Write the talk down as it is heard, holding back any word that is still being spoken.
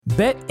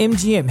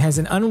BetMGM has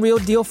an unreal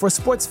deal for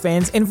sports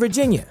fans in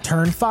Virginia.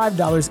 Turn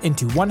 $5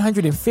 into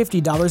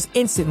 $150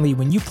 instantly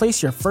when you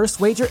place your first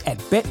wager at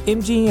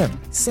BetMGM.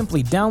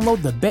 Simply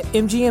download the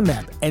BetMGM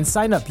app and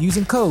sign up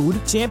using code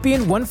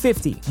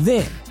Champion150.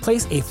 Then,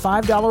 place a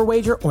 $5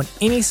 wager on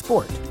any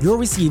sport. You'll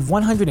receive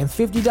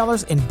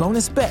 $150 in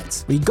bonus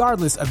bets,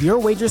 regardless of your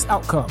wager's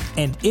outcome.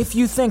 And if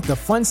you think the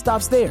fun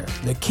stops there,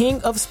 the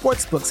King of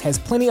Sportsbooks has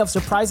plenty of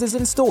surprises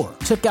in store.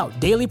 Check out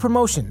daily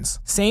promotions,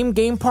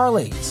 same-game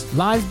parlays,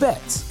 live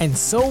bets, and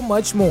so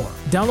much more.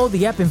 Download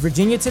the app in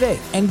Virginia today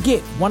and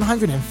get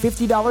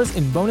 $150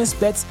 in bonus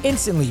bets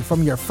instantly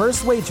from your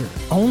first wager.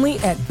 Only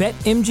at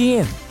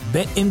BetMGM.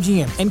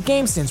 BetMGM and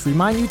GameSense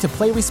remind you to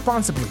play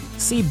responsibly.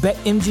 See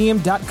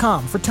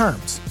BetMGM.com for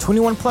terms.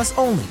 21 plus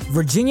only.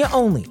 Virginia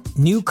only.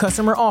 New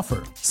customer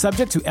offer.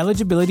 Subject to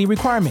eligibility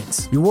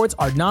requirements. Rewards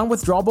are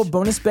non-withdrawable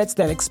bonus bets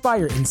that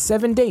expire in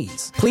 7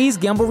 days. Please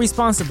gamble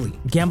responsibly.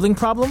 Gambling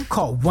problem?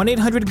 Call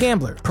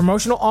 1-800-GAMBLER.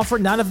 Promotional offer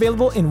not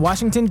available in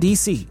Washington,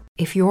 D.C.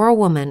 If you're a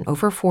woman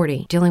over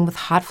 40 dealing with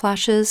hot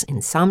flashes,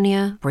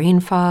 insomnia, brain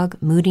fog,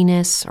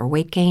 moodiness, or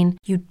weight gain,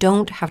 you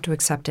don't have to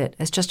accept it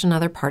as just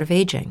another part of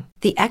aging.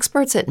 The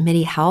experts at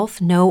MIDI Health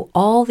know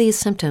all these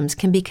symptoms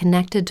can be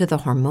connected to the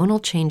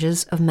hormonal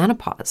changes of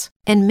menopause.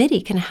 And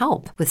MIDI can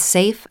help with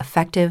safe,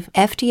 effective,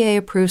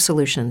 FDA-approved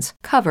solutions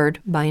covered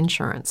by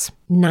insurance.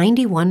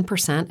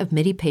 91% of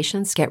MIDI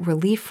patients get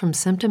relief from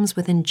symptoms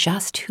within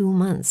just 2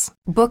 months.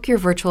 Book your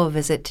virtual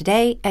visit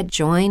today at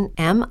joinmidi.com.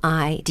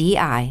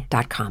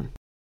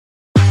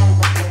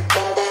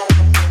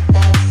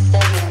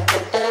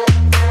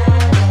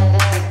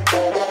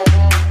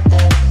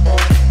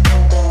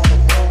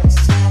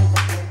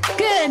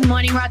 Good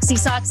morning, Roxy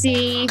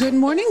Soxy. Good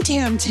morning,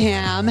 Tam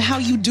Tam. How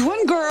you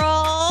doing,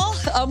 girl?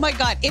 Oh my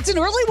God, it's an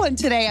early one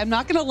today. I'm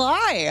not gonna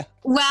lie.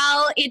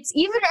 Well, it's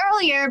even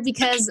earlier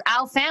because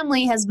our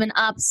family has been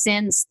up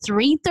since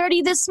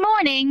 3:30 this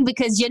morning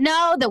because you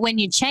know that when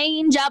you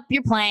change up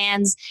your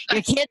plans,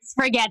 your kids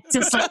forget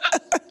to sleep.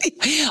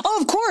 Oh,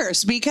 of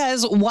course,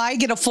 because why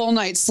get a full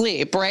night's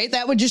sleep, right?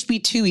 That would just be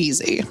too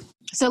easy.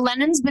 So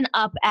Lennon's been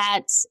up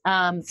at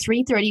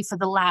 3:30 for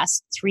the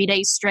last 3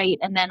 days straight.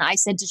 And then I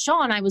said to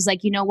Sean, I was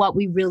like, you know what?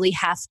 We really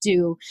have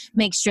to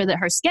make sure that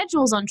her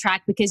schedule's on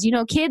track because, you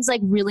know, kids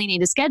like really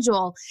need a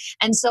schedule.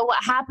 And so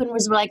what happened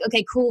was we're like,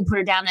 okay, cool. Put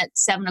her down at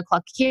 7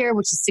 o'clock here,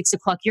 which is 6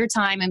 o'clock your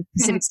time and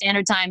Pacific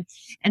Standard Time.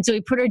 And so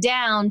we put her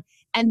down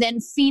and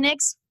then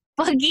Phoenix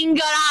fucking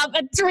got up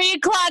at 3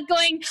 o'clock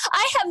going,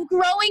 I have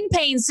growing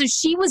pains. So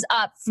she was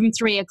up from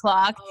 3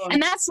 o'clock.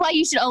 And that's why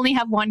you should only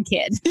have one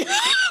kid.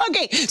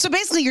 Okay. So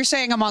basically you're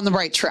saying I'm on the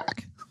right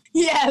track.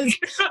 Yes.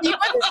 You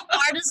are the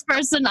smartest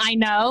person I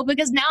know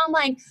because now I'm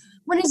like,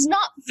 when it's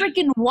not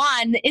freaking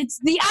one, it's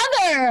the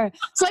other.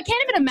 So I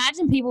can't even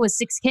imagine people with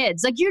 6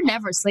 kids. Like you're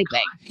never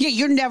sleeping. Yeah,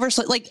 you're never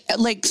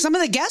like some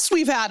of the guests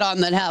we've had on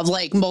that have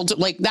like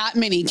that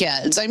many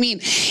kids. I mean,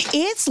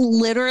 it's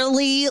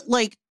literally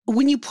like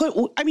when you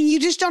you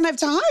just don't have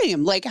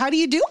time. Like, how do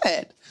you do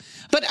it?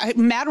 But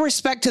mad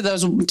respect to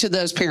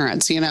those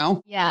parents, you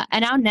know? Yeah.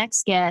 And our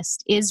next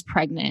guest is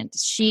pregnant.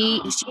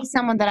 She's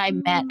someone that I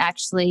met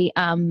actually.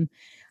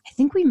 I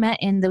think we met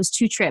in those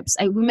 2 trips.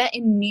 We met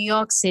in New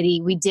York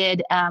City. We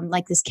did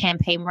like this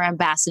campaign. We're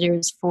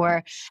ambassadors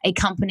for a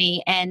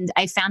company. And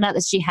I found out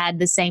that she had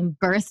the same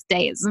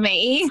birthday as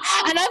me.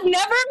 And I've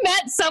never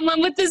met someone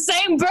with the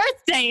same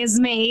birthday as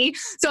me.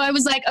 So I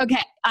was like,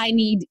 okay, I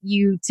need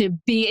you to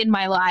be in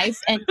my life.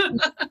 And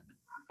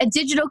a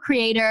digital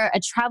creator, a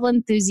travel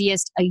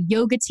enthusiast, a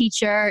yoga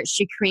teacher.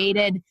 She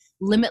created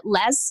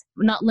Limitless,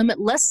 not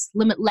Limitless,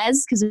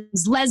 Limitless, because it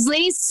was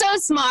Leslie, so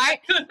smart,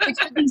 which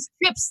are these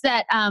trips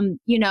that,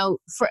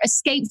 for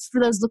escapes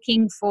for those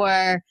looking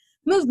for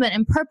movement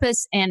and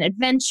purpose and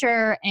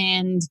adventure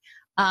and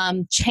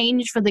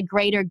change for the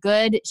greater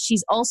good.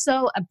 She's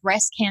also a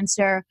breast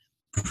cancer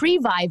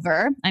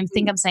previvor. I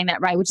think I'm saying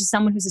that right, which is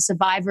someone who's a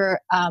survivor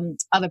of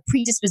a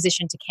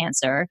predisposition to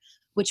cancer,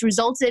 which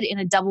resulted in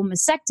a double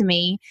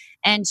mastectomy.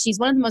 And she's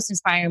one of the most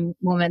inspiring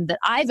women that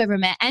I've ever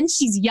met. And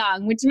she's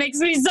young, which makes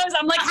me so,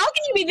 I'm like, how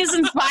can you be this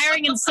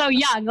inspiring and so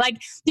young? Like,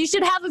 you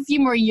should have a few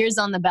more years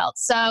on the belt.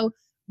 So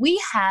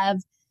we have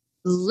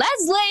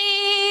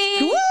Leslie.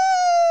 Woo!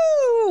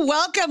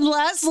 Welcome,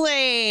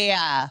 Leslie.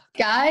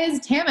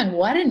 Guys, Tammin,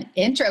 what an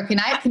intro.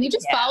 Can you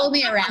just follow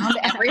me around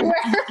everywhere?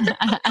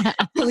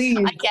 Please.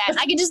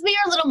 I can just be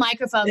her little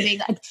microphone being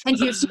like, and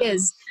here she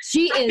is.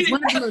 She is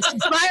one of the most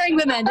inspiring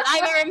women that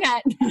I've ever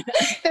met.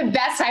 The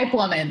best hype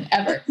woman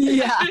ever.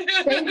 Yeah.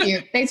 Thank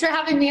you. Thanks for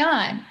having me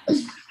on.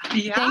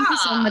 Yeah. Thank you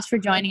so much for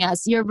joining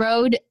us. Your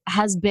road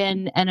has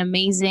been an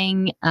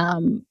amazing,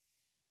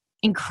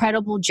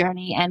 incredible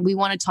journey, and we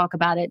want to talk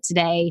about it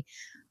today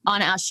on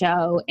our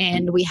show.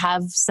 And we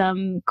have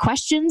some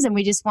questions, and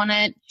we just want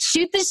to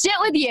shoot the shit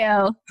with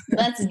you.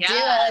 Let's do it.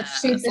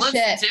 Let's shoot the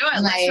shit. Do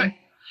it. My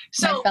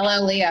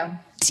fellow Leo.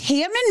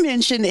 Tammin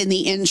mentioned in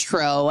the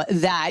intro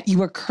that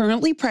you are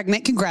currently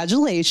pregnant.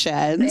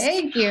 Congratulations.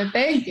 Thank you.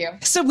 Thank you.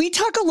 So we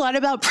talk a lot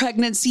about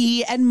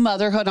pregnancy and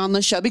motherhood on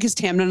the show because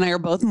Tammin and I are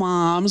both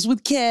moms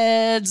with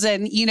kids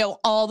and,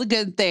 all the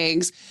good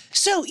things.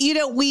 So,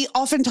 we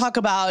often talk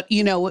about,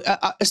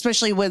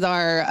 especially with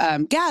our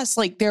guests,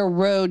 like their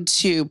road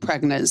to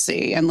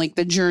pregnancy and like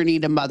the journey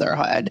to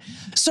motherhood.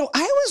 So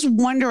I was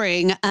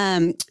wondering,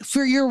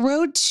 for your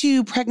road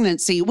to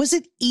pregnancy, was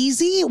it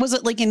easy? Was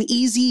it like an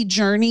easy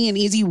journey, an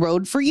easy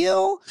road for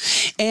you?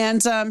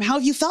 And how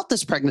have you felt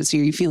this pregnancy?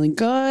 Are you feeling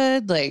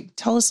good? Like,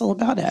 tell us all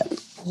about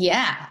it.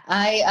 Yeah,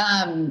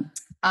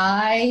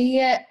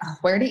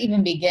 where to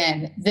even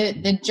begin?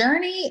 The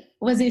journey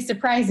was a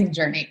surprising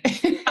journey.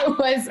 It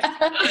was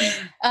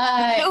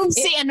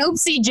an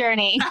oopsie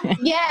journey.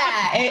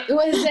 Yeah, it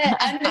was.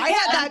 I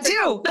had that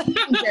too.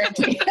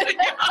 Journey.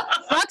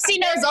 Roxy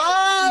knows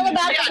all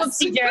about the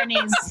oopsie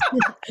journeys.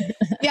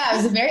 Yeah, it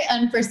was a very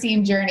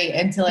unforeseen journey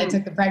until I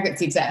took the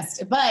pregnancy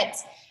test. But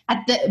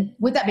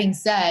with that being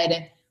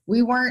said,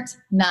 we weren't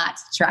not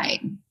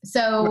trying.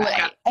 So,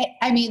 right.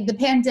 I mean, the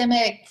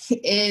pandemic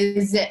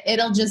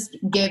it'll just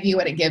give you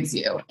what it gives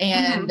you.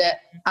 And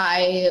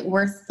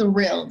we're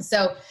thrilled.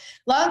 So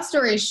long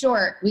story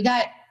short, we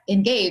got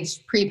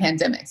engaged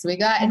pre-pandemic. So we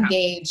got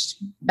engaged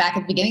back at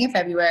the beginning of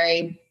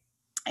February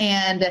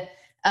and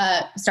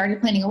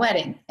started planning a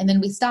wedding. And then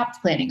we stopped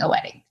planning a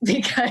wedding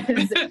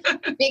because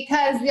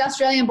the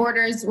Australian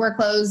borders were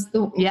closed.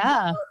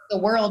 The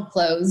world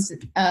closed.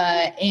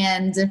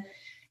 And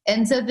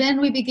so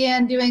then we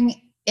began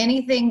doing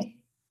anything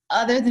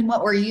other than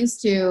what we're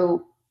used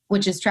to,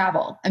 which is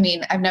travel. I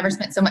mean, I've never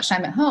spent so much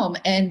time at home.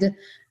 And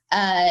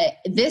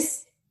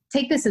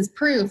take this as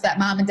proof that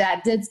mom and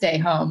dad did stay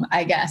home,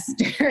 I guess,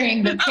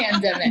 during the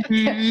pandemic.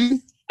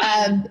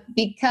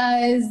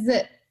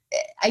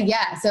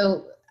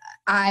 So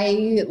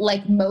I,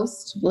 like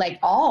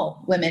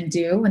all women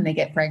do when they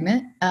get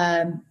pregnant,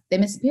 they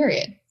miss a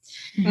period.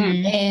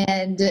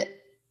 And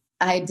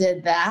I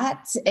did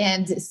that.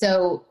 And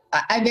so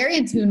I'm very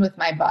in tune with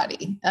my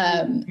body.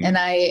 And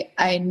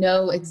I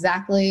know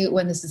exactly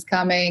when this is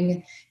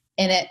coming,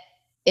 and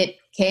it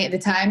came, the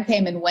time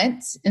came and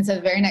went. And so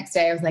the very next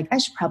day I was like, I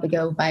should probably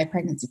go buy a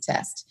pregnancy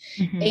test.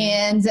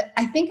 And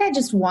I think I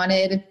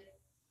delayed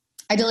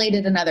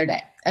it another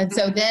day. And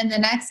so then the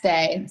next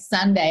day,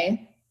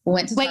 Sunday,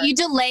 went to Wait, you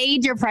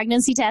delayed your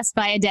pregnancy test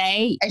by a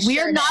day?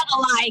 We're not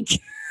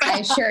alike.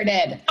 I sure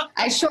did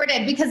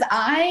because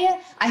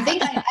I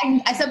think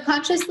I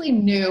subconsciously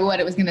knew what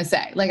it was going to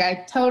say. Like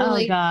I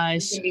totally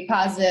was going to be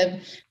positive,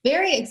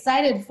 very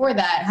excited for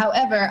that.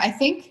 However, I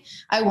think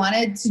I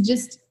wanted to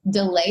just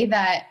delay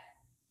that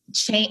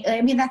change.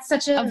 I mean, that's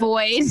such a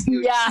void.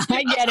 Yeah,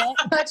 I get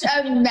it. Such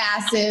a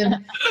massive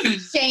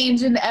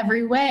change in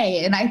every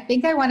way. And I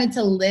think I wanted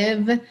to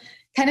live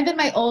kind of in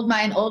my old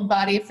mind, old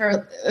body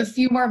for a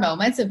few more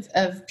moments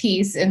of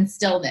peace and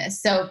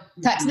stillness. So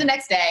cut to the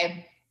next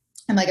day.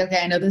 I'm like, okay,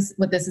 I know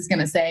what this is going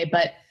to say,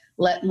 but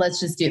let's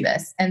just do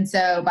this. And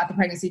so bought the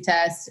pregnancy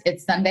test.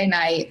 It's Sunday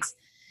night.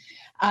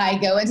 I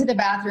go into the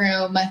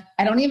bathroom.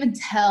 I don't even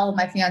tell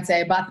my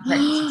fiance I bought the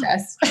pregnancy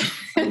test.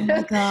 Oh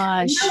my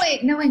gosh.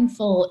 Knowing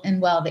full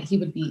and well that he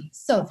would be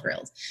so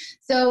thrilled.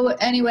 So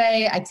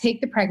anyway, I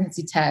take the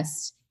pregnancy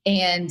test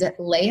and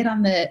lay it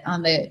on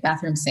the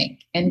bathroom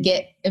sink and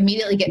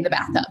immediately get in the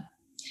bathtub.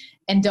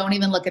 And don't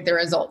even look at the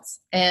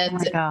results. And oh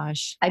my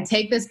gosh. I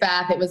take this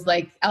bath. It was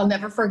like, I'll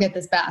never forget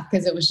this bath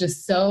because it was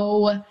just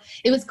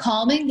it was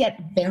calming yet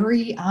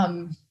very,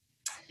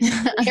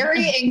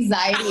 very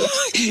anxiety.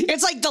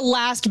 It's like the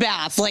last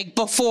bath, like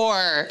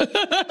before.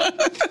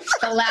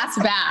 The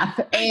last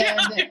bath.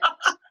 And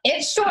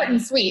it's short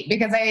and sweet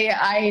because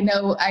I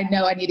know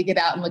I need to get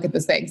out and look at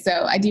this thing.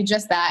 So I do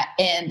just that.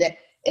 And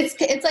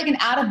it's like an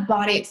out of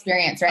body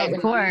experience, right?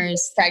 Of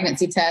course.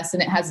 Pregnancy test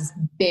and it has this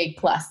big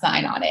plus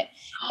sign on it.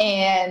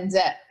 And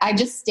I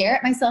just stare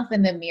at myself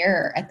in the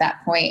mirror at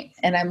that point.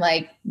 And I'm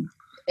like,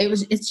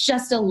 it's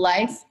just a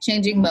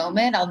life-changing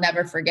moment I'll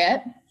never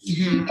forget.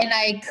 And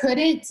I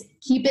couldn't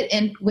keep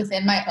it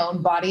within my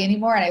own body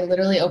anymore. And I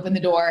literally opened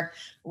the door,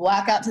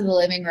 walk out to the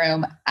living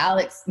room.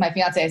 Alex, my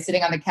fiance, is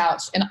sitting on the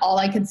couch. And all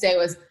I could say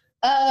was,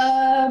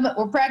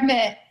 we're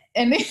pregnant.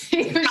 And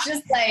it was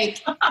just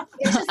like,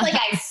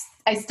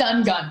 I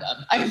stun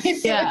Gundam. I mean,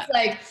 it's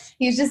like,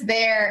 he's just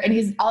there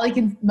and all he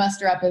can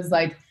muster up is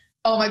like,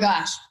 oh my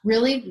gosh,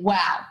 really?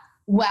 Wow.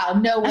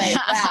 No way.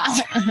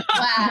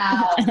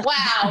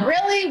 Wow.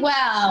 Really?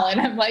 Wow. And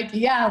I'm like,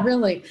 yeah,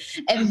 really.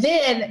 And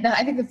then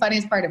I think the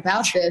funniest part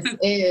about this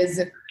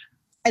is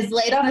it's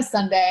late on a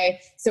Sunday.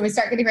 So we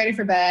start getting ready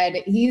for bed.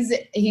 He's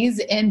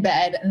in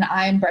bed and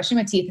I'm brushing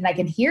my teeth and I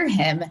can hear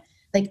him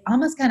like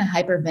almost kind of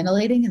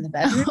hyperventilating in the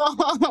bedroom,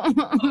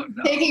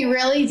 taking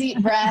really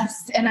deep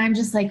breaths. And I'm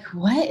just like,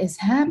 what is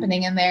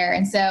happening in there?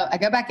 And so I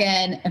go back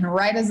in and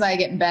right as I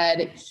get in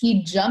bed,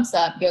 he jumps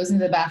up, goes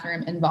into the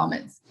bathroom and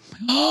vomits.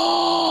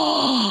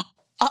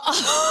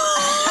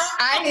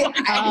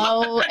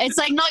 It's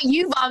like not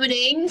you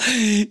vomiting.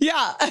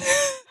 Yeah.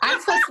 I'm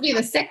supposed to be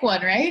the sick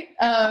one, right?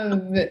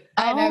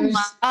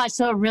 My gosh,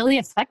 so it really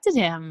affected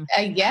him.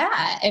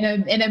 Yeah,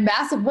 in a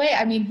massive way.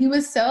 I mean, he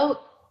was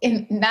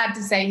not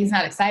to say he's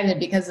not excited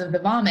because of the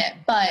vomit,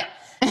 but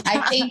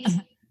I think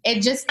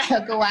it just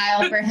took a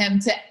while for him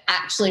to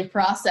actually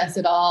process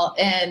it all.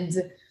 And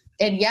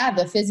yeah,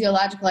 the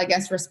physiological, I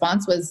guess,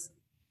 response was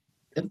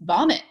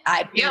vomit.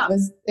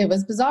 It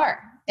was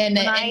bizarre. And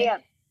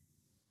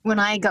when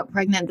I got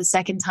pregnant the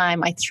second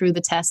time, I threw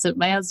the test at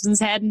my husband's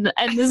head,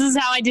 and this is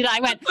how I did it.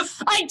 I went,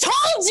 I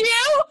told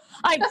you!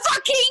 I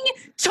fucking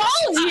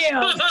told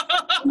you!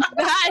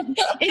 That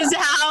is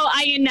how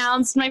I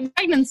announced my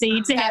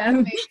pregnancy to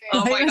him.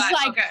 Oh my God.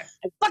 Like, okay.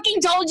 I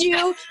fucking told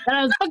you that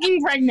I was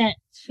fucking pregnant.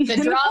 The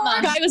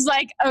drama. I was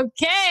like,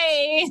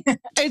 okay.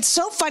 It's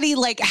so funny,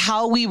 like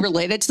how we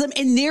related to them,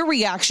 and their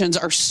reactions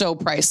are so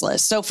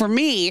priceless. So for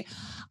me,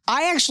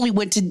 I actually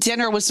went to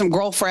dinner with some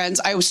girlfriends.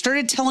 I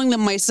started telling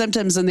them my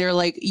symptoms, and they're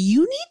like,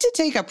 you need to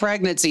take a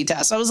pregnancy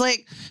test. I was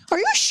like, are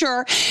you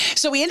sure?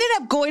 So we ended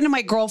up going to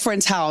my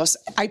girlfriend's house.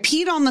 I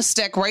peed on the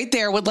stick right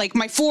there with like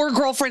my 4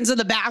 girlfriends in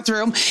the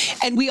bathroom,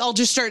 and we all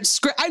just started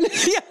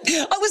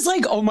I was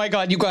like, oh my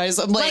God, you guys.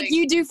 I'm like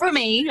you do for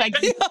me. Like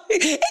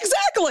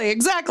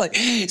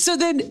Exactly. So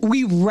then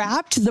we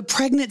wrapped the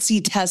pregnancy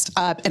test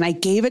up, and I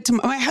gave it to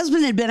my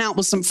husband. Had been out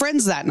with some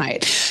friends that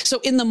night. So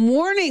in the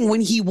morning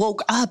when he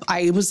woke up,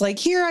 I was like,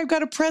 here, I've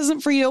got a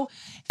present for you.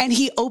 And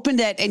he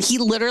opened it, and he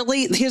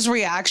literally, his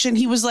reaction,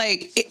 he was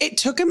like, it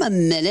took him a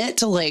minute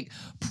to like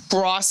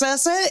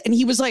process it. And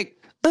he was like,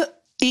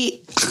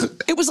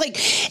 it was like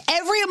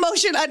every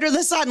emotion under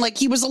the sun. Like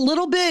he was a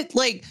little bit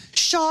like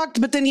shocked,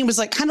 but then he was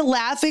like kind of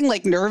laughing,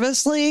 like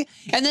nervously,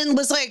 and then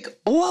was like,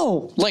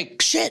 whoa, like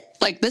shit,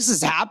 like this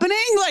is happening.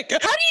 Like, how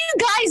do you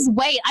guys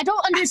wait? I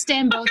don't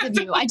understand both of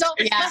you. I don't,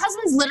 my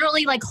husband's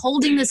literally like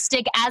holding the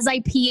stick as I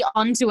pee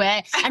onto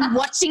it and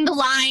watching the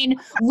line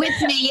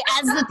with me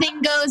as the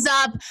thing goes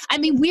up. I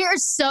mean, we are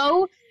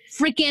so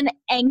freaking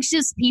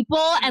anxious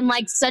people and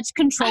like such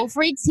control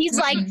freaks. He's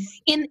like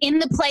in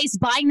the place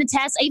buying the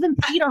test. I even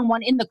peed on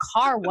one in the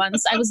car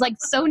once. I was like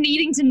so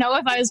needing to know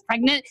if I was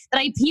pregnant that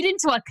I peed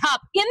into a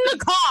cup in the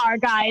car,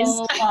 guys,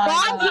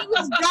 while he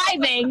was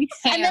driving.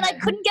 And then I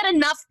couldn't get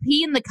enough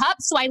pee in the cup,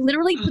 so I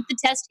literally put the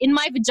test in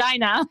my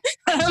vagina.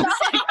 I was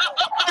like,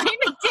 trying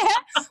to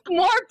get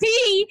more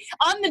pee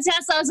on the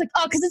test. I was like,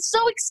 oh, because it's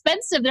so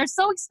expensive. They're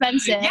so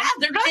expensive. Yeah,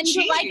 they're not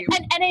cheap. Like,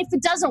 and if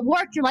it doesn't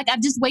work, you're like,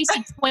 I've just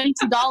wasted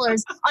 $22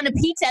 on a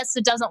pee test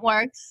that doesn't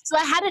work. So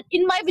I had it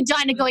in my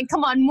vagina going,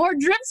 come on, more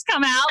drips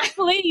come out,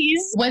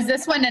 please. Was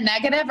this one a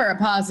negative or a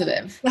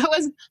positive? That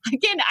was,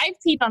 again, I've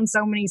peed on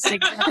so many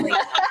sticks. I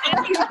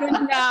don't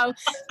even know.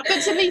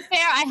 But to be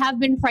fair, I have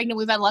been pregnant.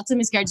 We've had lots of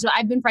miscarriages. So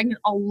I've been pregnant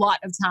a lot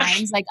of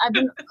times. Like I've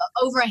been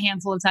over a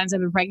handful of times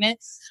I've been pregnant.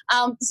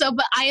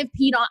 But I have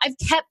peed on, I've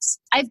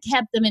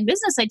kept them in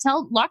business. I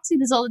tell Loxy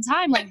this all the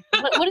time. Like,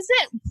 what is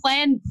it?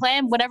 Plan,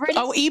 whatever it is.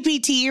 Oh,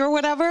 EPT or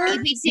whatever?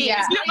 EPT.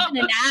 Yeah. It's not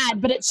even an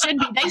ad, but it should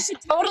be. They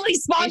should totally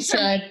sponsor.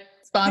 They should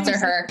sponsor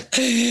her.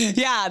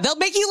 Yeah, they'll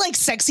make you like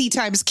sexy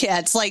times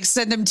kits, like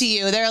send them to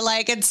you. They're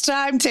like, it's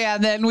time,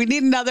 Tammin. We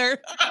need another.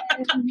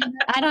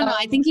 I don't know.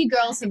 I think you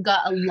girls have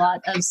got a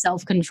lot of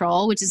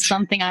self-control, which is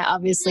something I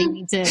obviously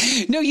need to.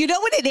 No, you know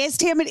what it is,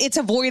 Tammin? It's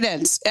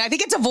avoidance. I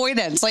think it's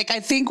avoidance. Like, I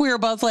think we were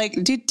both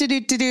like, do.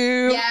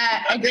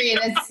 Yeah, agreed.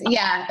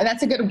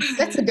 That's a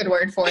good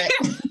word for it.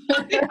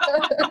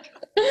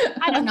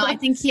 I don't know. I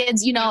think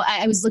kids,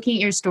 I was looking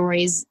at your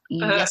stories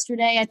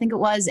yesterday, I think it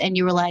was, and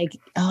you were like,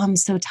 oh, I'm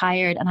so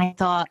tired. And I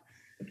thought,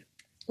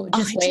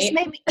 just wait.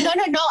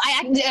 No.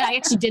 I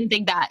actually didn't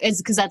think that. It's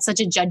because that's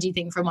such a judgy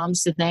thing for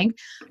moms to think.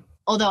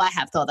 Although I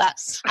have thought that.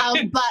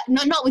 But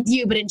not with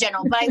you, but in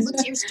general. But I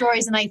looked at your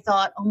stories and I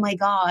thought, oh my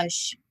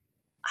gosh,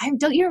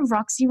 don't you,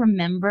 Roxy,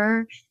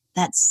 remember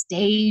that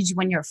stage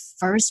when you're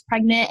first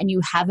pregnant and you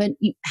haven't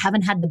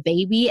had the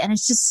baby, and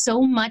it's just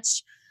so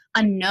much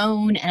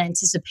unknown and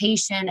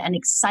anticipation and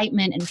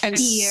excitement and fear. And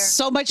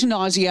so much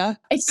nausea.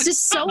 It's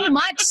just so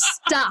much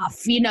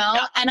stuff,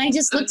 And I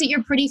just looked at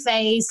your pretty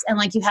face and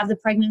like you have the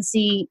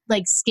pregnancy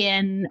like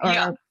skin or,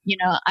 I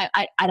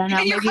don't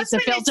know, maybe it's a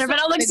filter, but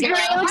it looks great.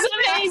 It looks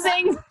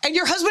amazing. And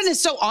your husband is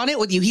so on it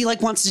with you. He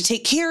like wants to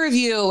take care of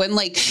you and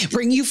like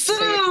bring you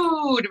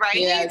food,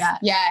 right?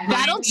 Yeah.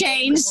 That'll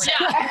change.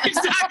 Yeah,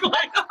 exactly.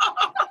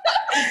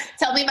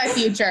 Tell me my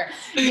future.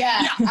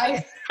 Yeah.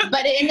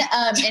 But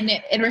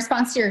in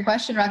response to your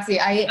question,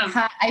 Roxy,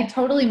 I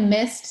totally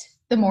missed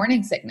the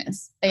morning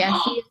sickness. Like, I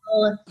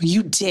feel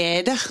you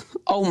did.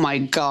 Oh my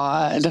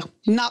God,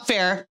 not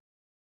fair.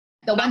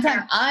 The one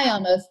time I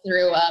almost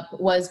threw up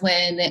was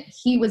when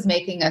he was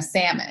making a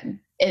salmon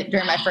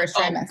during my first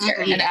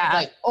trimester. And I was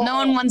like, oh, no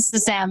one wants the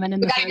salmon in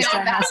the first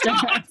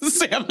trimester.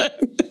 Salmon.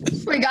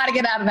 We got to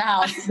get out of the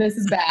house. This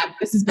is bad.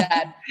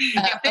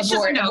 Fish is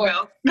a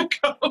no-go.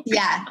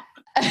 Yeah.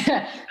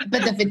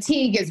 But the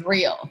fatigue is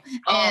real.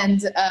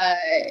 And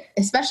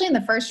especially in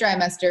the first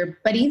trimester,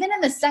 but even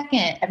in the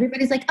second,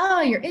 everybody's like,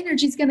 oh, your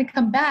energy's going to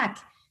come back.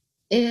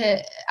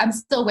 I'm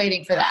still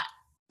waiting for that.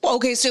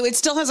 Okay, so it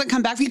still hasn't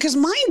come back for you because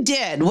mine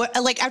did.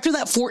 Like after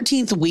that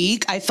 14th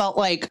week, I felt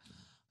like,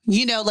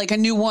 like a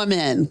new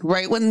woman,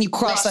 right? When you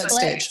cross that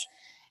stage.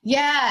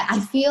 Yeah, I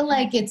feel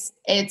like it's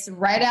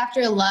right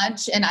after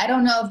lunch, and I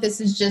don't know if this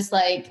is just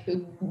like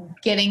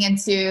getting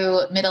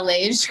into middle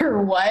age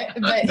or what,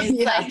 but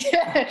it's like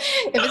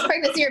if it's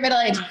pregnancy or middle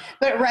age,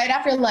 but right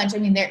after lunch, I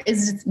mean, there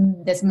is just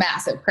this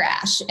massive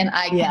crash, and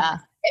it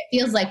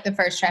feels like the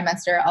first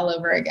trimester all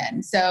over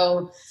again.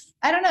 So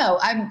I don't know.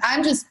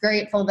 I'm just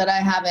grateful that I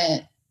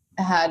haven't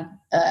had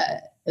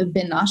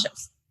been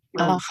nauseous.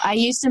 I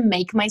used to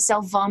make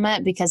myself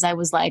vomit because I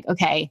was like,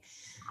 okay.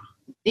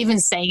 Even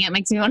saying it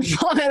makes me want to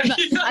vomit.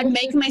 But I'd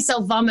make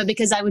myself vomit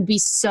because I would be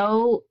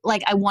so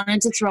like I wanted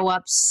to throw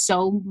up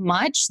so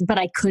much, but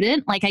I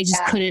couldn't. Like I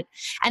just couldn't.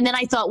 And then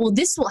I thought, well,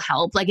 this will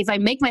help. Like if I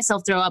make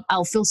myself throw up,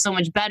 I'll feel so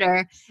much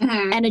better.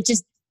 Mm-hmm. And it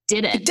just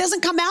didn't. It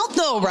doesn't come out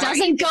though, right? It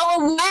doesn't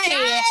go away.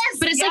 Yes,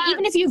 but it's like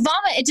even if you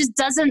vomit, it just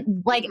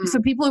doesn't like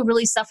for people who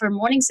really suffer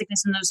morning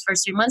sickness in those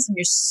first 3 months, and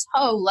you're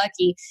so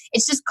lucky,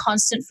 it's just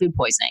constant food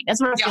poisoning. That's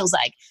what it feels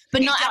like.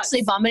 But not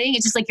actually vomiting.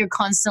 It's just like you're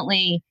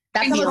constantly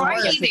That's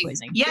dry heaving.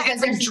 Yeah,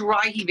 it's like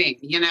dry heaving,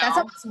 That's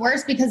what's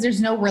worse because there's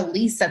no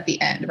release at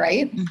the end,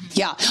 right? Mm-hmm.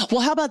 Yeah.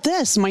 Well, how about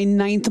this? My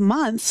 9th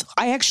month,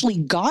 I actually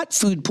got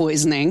food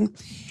poisoning.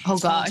 Oh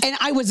gosh. And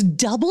I was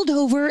doubled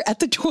over at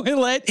the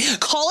toilet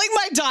calling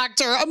my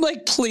doctor. I'm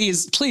like,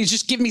 please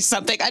just give me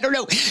something. I don't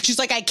know. She's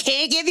like, I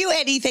can't give you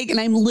anything. And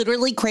I'm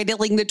literally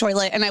cradling the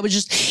toilet. And I was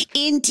just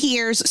in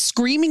tears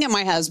screaming at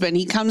my husband.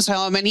 He comes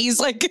home and he's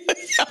like,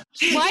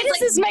 why does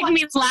this make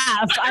me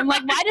laugh? I'm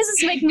like, why does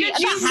this make me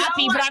not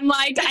happy? But I'm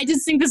like, I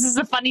just think this is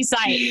a funny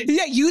sight.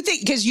 Yeah, you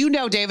think, because you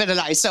know David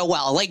and I so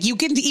well. Like you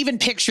can even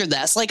picture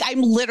this. Like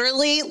I'm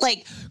literally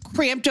like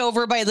cramped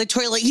over by the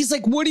toilet. He's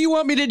like, what do you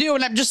want me to do?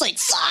 And I'm just like,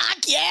 fuck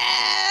you.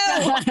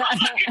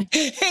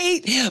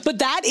 Hey, but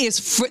that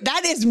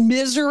is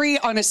misery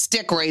on a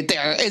stick right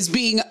there, is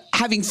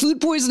having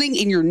food poisoning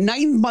in your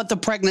 9th month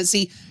of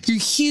pregnancy. You're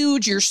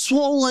huge, you're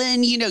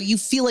swollen, you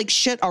feel like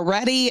shit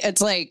already.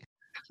 It's like,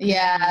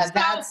 yeah,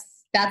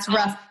 that's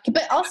rough.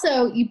 But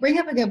also you bring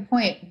up a good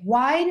point.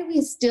 Why do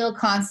we still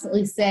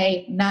constantly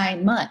say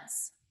 9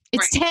 months?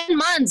 It's 10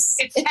 months.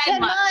 It's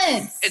 10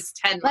 months. It's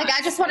 10 months. Like,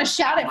 I just want to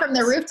shout it from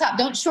the rooftop.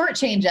 Don't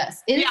shortchange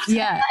us. It is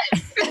 10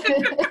 months.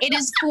 It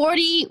is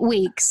 40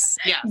 weeks.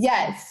 Yeah.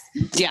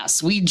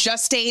 Yes. We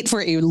gestate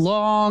for a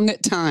long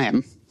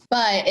time.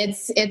 But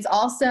it's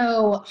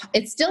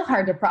still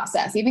hard to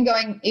process. Even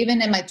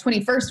in my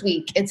 21st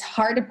week, it's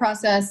hard to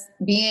process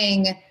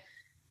being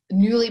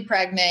newly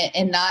pregnant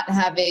and not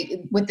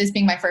having, with this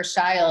being my first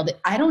child.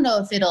 I don't know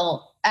if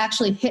it'll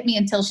actually hit me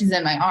until she's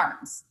in my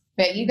arms.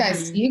 But you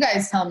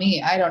guys tell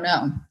me. I don't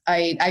know.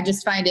 I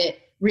just find it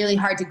really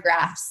hard to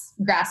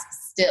grasp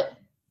still.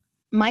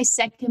 My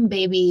second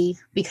baby,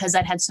 because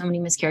I'd had so many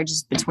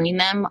miscarriages between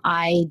them,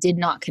 I did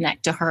not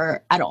connect to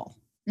her at all.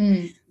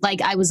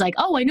 Like I was like,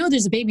 oh, I know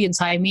there's a baby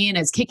inside me and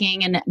it's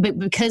kicking. But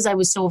because I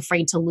was so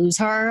afraid to lose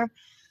her,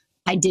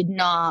 I did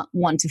not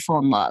want to fall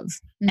in love.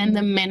 Mm-hmm. And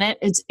the minute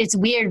it's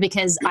weird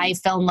because I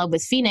fell in love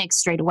with Phoenix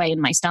straight away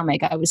in my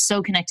stomach. I was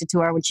so connected to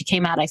her. When she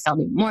came out, I felt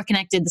even more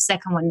connected. The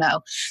second one,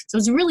 no. So I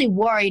was really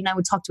worried. And I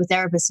would talk to a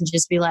therapist and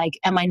just be like,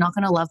 am I not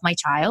going to love my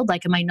child?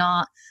 Like, am I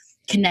not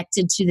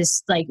connected to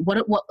this? Like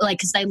what,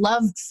 like, cause I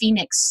love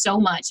Phoenix so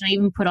much. And I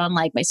even put on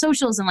like my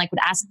socials and like would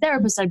ask the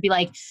therapist, I'd be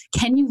like,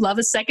 can you love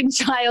a second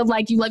child?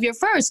 Like you love your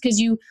first. Cause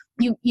you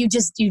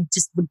just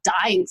would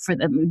die for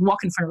them. You'd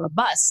walk in front of a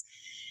bus.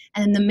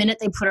 And the minute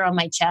they put her on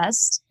my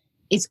chest,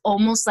 it's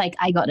almost like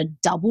I got a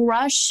double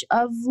rush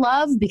of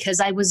love because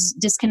I was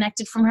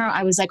disconnected from her.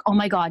 I was like, oh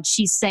my God,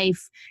 she's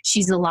safe.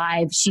 She's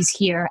alive. She's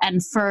here.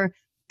 And for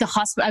the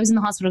hospital, I was in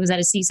the hospital because I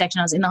had a C-section.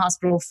 I was in the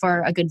hospital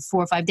for a good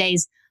 4 or 5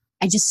 days.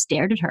 I just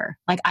stared at her.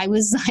 Like I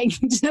was like,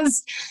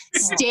 just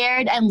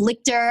stared and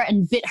licked her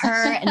and bit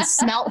her and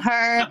smelt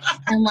her.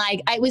 And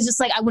like, I was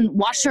just like, I wouldn't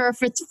wash her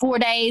for 4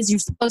 days. You're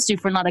supposed to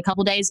for not a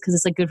couple days because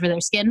it's like good for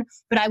their skin.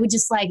 But I would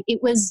just like,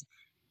 it was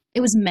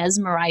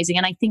mesmerizing.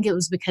 And I think it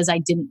was because I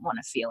didn't want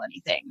to feel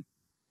anything.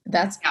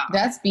 That's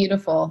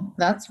beautiful.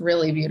 That's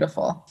really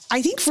beautiful.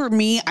 I think for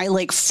me, I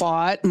like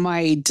fought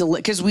my,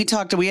 because we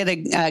had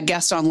a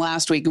guest on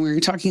last week and we were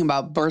talking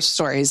about birth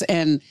stories,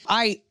 and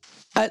I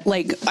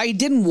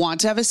didn't want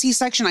to have a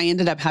C-section. I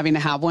ended up having to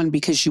have one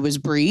because she was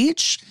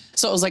breech.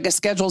 So it was like a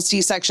scheduled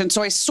C-section.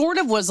 So I sort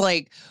of was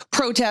like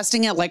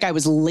protesting it. Like I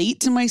was late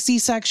to my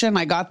C-section.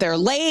 I got there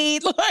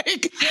late.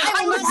 Like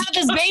I want to have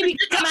this baby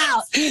come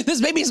out.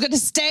 This baby is going to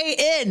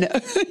stay in.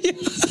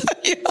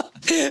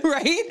 Yeah.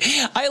 Right.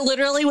 I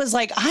literally was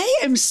like, I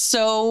am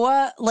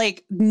so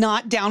like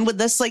not down with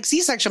this like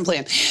C-section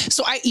plan.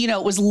 So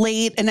it was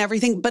late and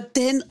everything. But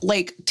then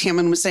like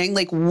Tammin was saying,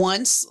 like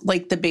once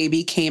like the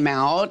baby came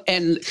out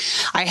and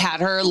I had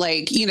her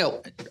like,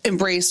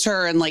 embraced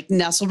her and like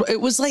nestled, it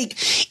was like,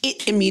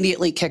 it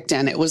immediately kicked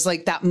in. It was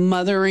like that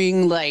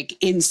mothering like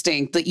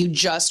instinct that you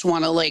just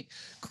want to like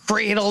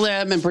cradle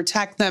them and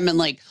protect them and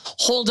like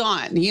hold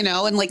on,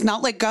 and like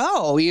not let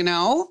go,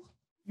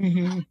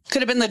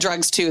 Could have been the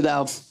drugs too,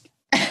 though.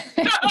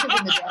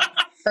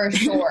 For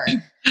sure.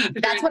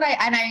 That's what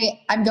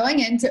I'm going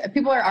into.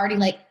 People are already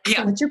like,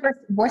 so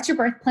what's your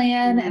birth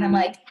plan? And I'm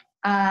like,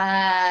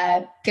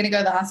 gonna go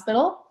to the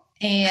hospital.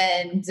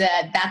 And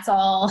that's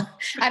all.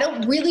 I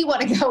don't really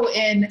want to go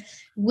in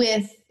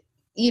with,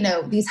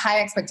 these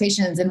high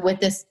expectations and with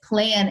this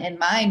plan in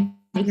mind,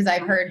 because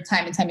I've heard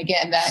time and time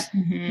again that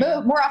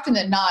more often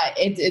than not,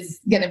 it is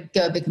going to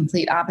go the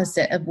complete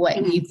opposite of what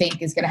you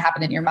think is going to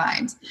happen in your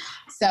mind.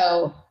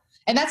 So,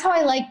 and that's how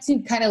I like to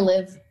kind of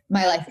live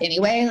my life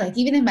anyway. Like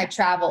even in my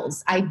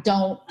travels, I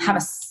don't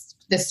have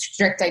the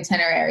strict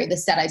itinerary, the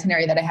set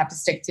itinerary that I have to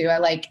stick to. I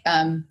like,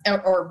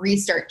 or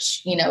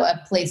research, a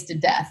place to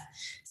death.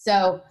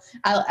 So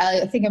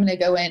I think I'm going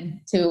to go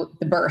into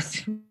the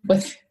birth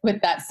with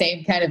that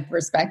same kind of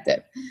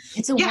perspective.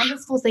 It's a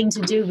wonderful thing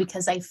to do,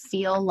 because I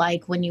feel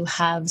like when you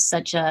have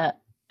such a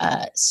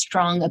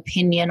strong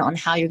opinion on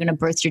how you're going to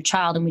birth your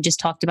child, and we just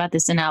talked about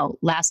this in our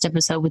last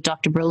episode with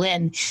Dr.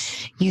 Berlin,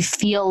 you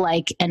feel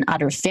like an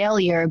utter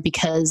failure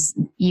because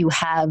you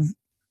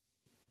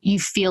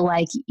feel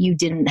like you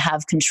didn't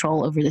have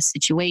control over the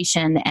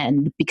situation,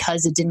 and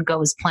because it didn't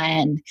go as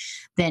planned,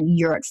 then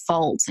you're at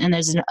fault. And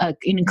there's an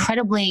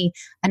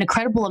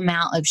incredible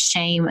amount of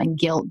shame and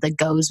guilt that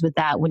goes with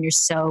that when you're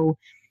so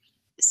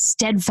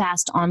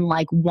steadfast on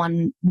like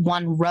one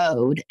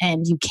road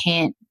and you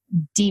can't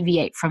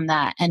deviate from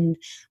that. And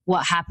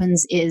what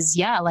happens is,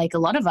 like a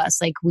lot of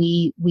us, like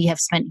we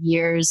have spent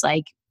years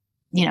like,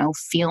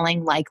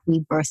 feeling like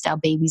we birthed our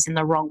babies in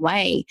the wrong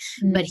way.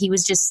 But he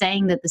was just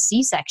saying that the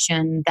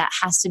C-section, that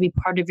has to be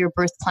part of your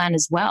birth plan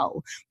as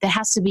well. That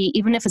has to be,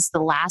 even if it's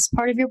the last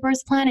part of your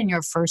birth plan and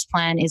your first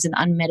plan is an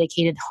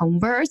unmedicated home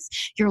birth,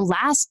 your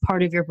last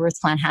part of your birth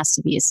plan has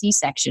to be a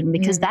C-section,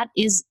 because that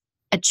is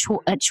a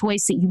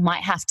choice that you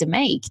might have to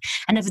make.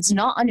 And if it's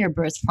not on your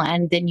birth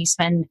plan, then you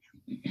spend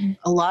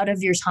a lot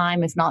of your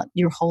time, if not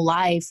your whole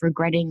life,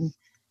 regretting,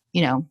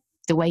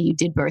 the way you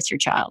did birth your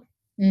child.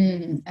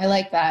 I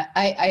like that.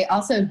 I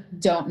also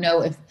don't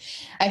know if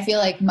I feel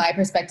like my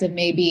perspective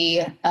may be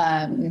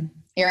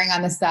erring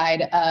on the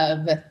side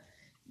of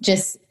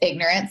just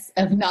ignorance,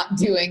 of not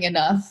doing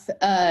enough,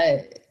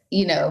 I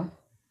don't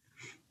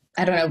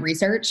know,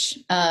 research.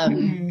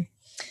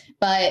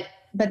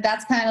 But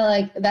that's kind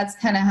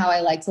of how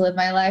I like to live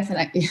my life.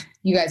 And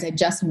you guys, I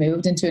just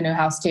moved into a new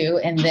house too,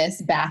 and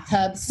this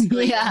bathtub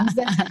screams,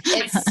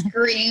 it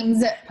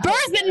screams,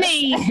 birth in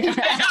me.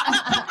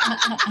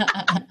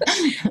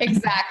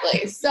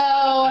 Exactly. So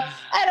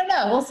I don't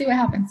know. We'll see what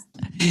happens.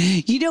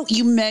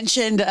 You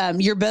mentioned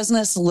your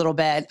business a little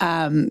bit.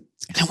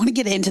 I want to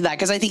get into that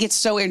because I think it's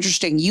so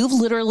interesting. You've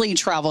literally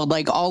traveled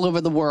like all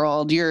over the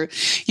world. You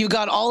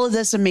got all of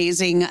this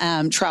amazing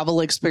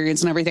travel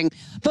experience and everything,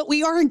 but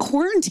we are in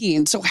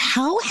quarantine. So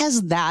how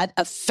has that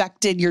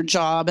affected your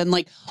job and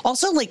like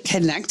also like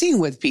connecting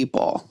with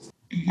people?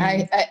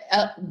 I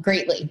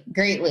greatly.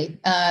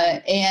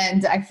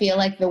 And I feel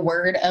like the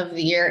word of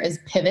the year is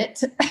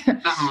pivot.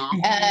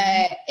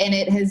 And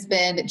it has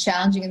been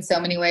challenging in so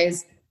many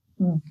ways.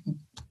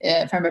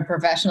 From a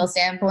professional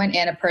standpoint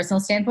and a personal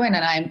standpoint.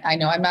 And I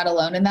know I'm not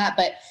alone in that,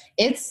 but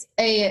it's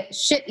a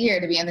shit year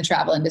to be in the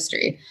travel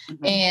industry.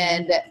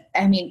 And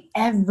I mean,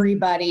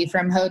 everybody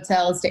from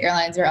hotels to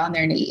airlines are on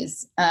their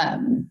knees,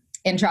 and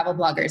travel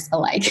bloggers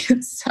alike.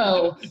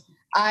 So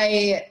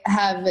I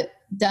have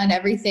done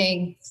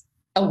everything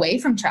away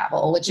from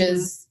travel, which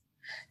is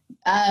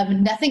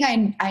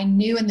nothing I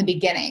knew in the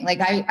beginning. Like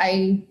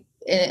I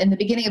in the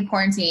beginning of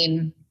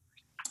quarantine,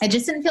 it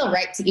just didn't feel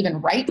right to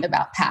even write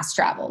about past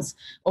travels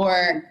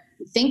or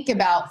think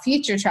about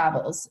future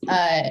travels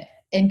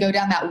and go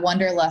down that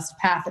wanderlust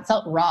path. It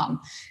felt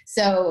wrong.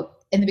 So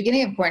in the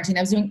beginning of quarantine,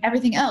 I was doing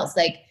everything else,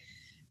 like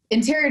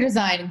interior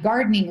design,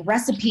 gardening,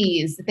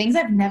 recipes, things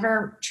I've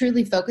never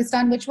truly focused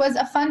on, which was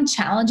a fun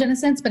challenge in a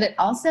sense, but it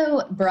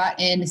also brought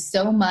in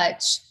so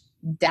much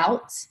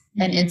doubt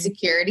and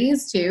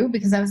insecurities too,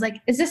 because I was like,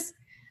 is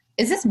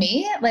this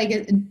me?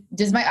 Like,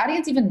 does my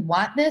audience even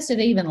want this? Do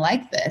they even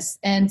like this?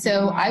 And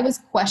so I was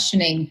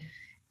questioning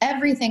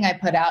everything I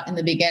put out in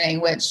the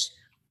beginning, which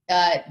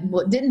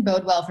didn't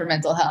bode well for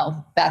mental health.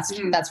 That's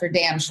for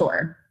damn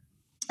sure.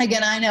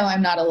 Again, I know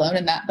I'm not alone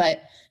in that,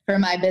 but for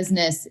my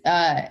business,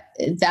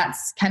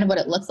 that's kind of what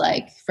it looked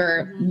like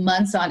for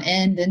months on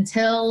end and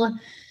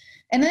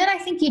then I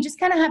think you just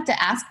kind of have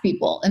to ask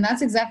people. And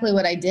that's exactly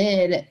what I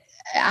did.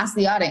 Ask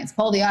the audience,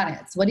 poll the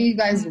audience. What do you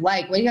guys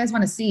like? What do you guys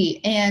want to see?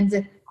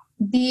 And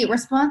the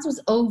response was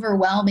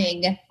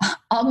overwhelming,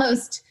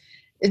 almost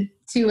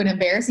to an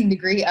embarrassing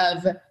degree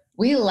of,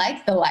 we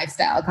like the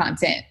lifestyle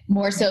content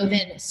more so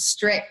than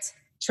strict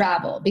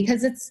travel,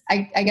 because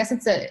I guess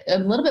it's a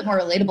little bit more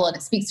relatable and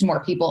it speaks to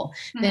more people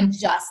than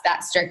just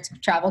that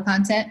strict travel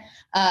content.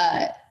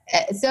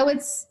 So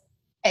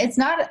it's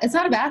not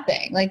a bad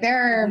thing. Like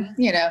there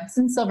are,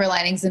 some silver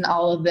linings in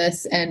all of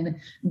this and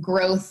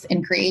growth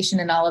and creation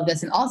and all of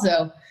this. And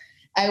also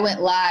I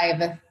went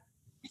live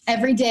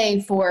every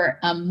day for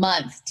a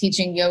month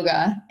teaching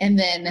yoga. And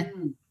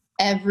then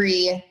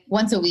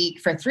once a week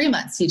for 3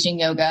 months teaching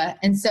yoga.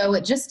 And so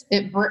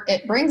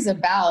it brings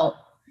about,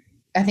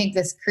 I think,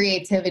 this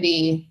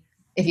creativity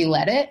if you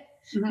let it.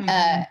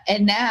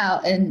 And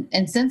now,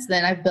 and since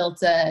then I've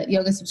built a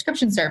yoga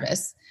subscription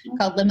service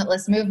called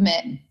Limitless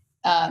Movement,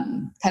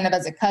 kind of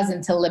as a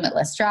cousin to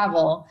Limitless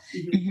Travel.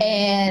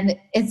 And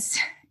it's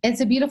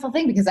a beautiful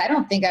thing because I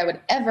don't think I would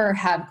ever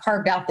have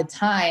carved out the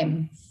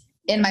time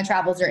in my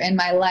travels or in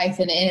my life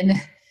and in,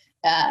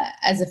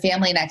 as a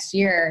family next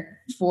year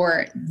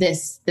for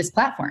this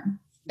platform.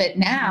 But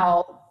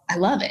now I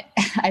love it.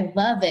 I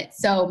love it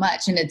so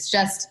much. And it's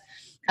just,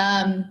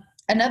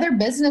 another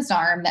business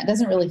arm that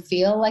doesn't really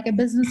feel like a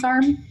business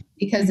arm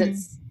because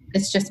it's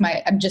just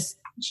I'm just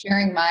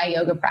sharing my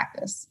yoga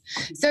practice.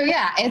 So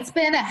yeah, it's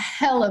been a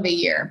hell of a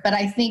year, but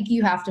I think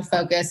you have to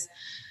focus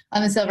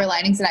on the silver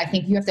linings, and I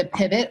think you have to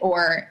pivot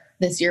or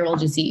this year will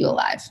just eat you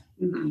alive.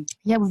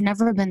 Yeah. We've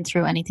never been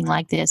through anything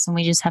like this, and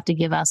we just have to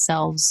give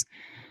ourselves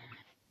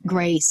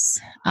grace,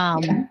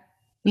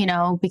 you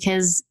know,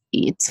 because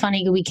it's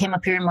funny, we came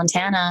up here in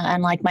Montana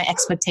and like my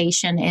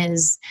expectation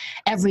is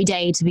every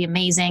day to be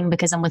amazing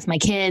because I'm with my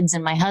kids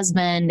and my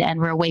husband and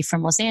we're away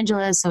from Los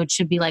Angeles. So it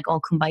should be like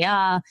all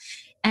kumbaya.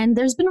 And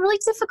there's been really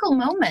difficult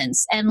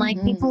moments. And like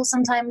people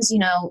sometimes, you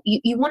know,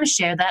 you want to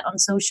share that on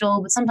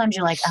social, but sometimes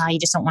you're like, you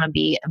just don't want to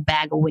be a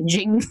bag of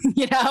whinging,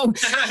 you know,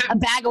 a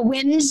bag of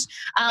whinge.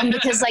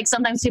 Because like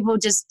sometimes people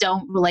just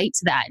don't relate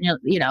to that,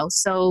 you know,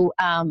 so,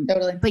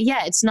 Totally. But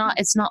yeah, it's not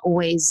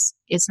always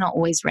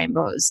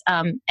rainbows.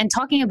 And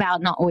talking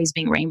about not always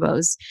being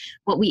rainbows,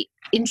 what we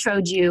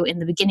introed you in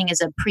the beginning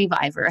is a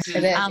previver.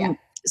 It is,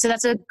 So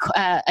that's a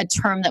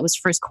term that was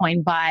first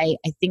coined by,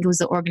 I think it was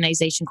the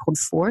organization called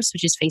FORCE,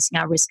 which is Facing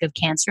Our Risk of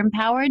Cancer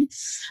Empowered.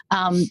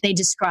 They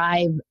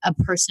describe a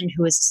person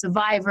who is a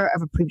survivor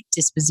of a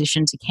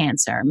predisposition to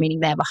cancer,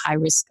 meaning they have a high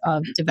risk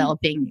of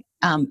developing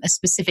a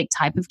specific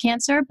type of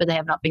cancer, but they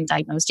have not been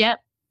diagnosed yet.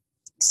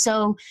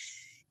 So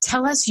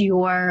tell us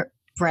your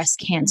breast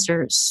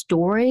cancer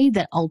story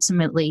that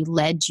ultimately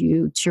led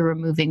you to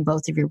removing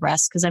both of your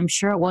breasts, because I'm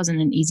sure it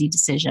wasn't an easy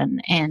decision.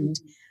 And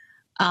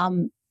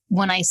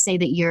when I say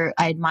that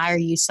I admire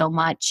you so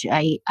much,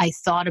 I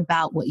thought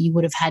about what you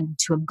would have had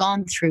to have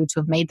gone through to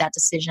have made that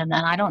decision.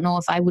 And I don't know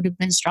if I would have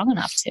been strong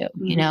enough to,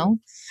 you know?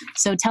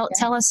 So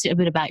tell us a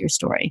bit about your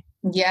story.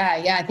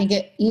 Yeah. I think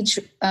each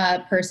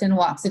person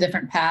walks a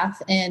different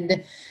path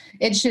and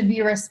it should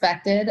be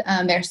respected.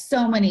 There's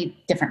so many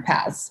different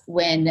paths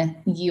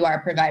when you are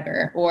a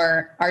provider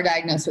or are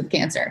diagnosed with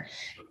cancer.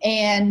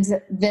 And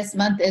this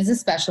month is a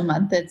special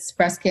month. It's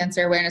Breast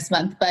Cancer Awareness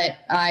Month, but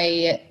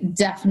I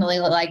definitely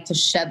like to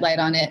shed light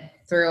on it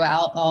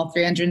throughout all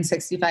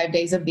 365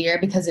 days of the year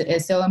because it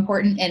is so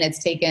important and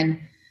it's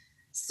taken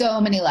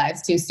so many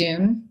lives too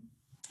soon,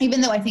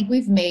 even though I think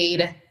we've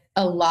made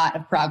a lot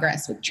of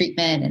progress with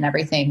treatment and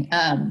everything.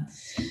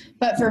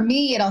 But for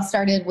me, it all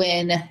started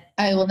when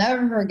I will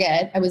never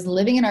forget, I was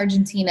living in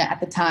Argentina at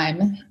the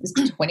time. It was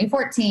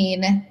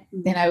 2014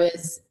 and I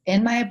was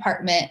in my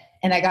apartment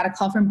and I got a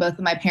call from both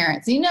of my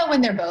parents. You know,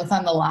 when they're both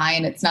on the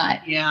line, it's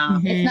not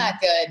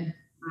good.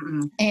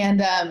 And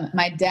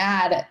my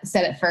dad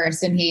said it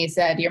first and he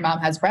said, "Your mom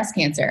has breast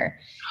cancer."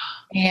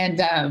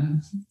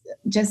 And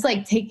just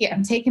like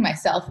I'm taking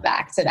myself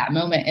back to that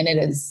moment. And it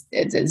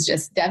is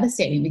just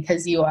devastating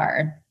because you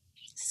are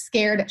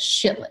scared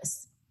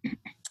shitless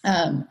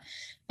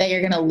that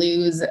you're going to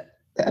lose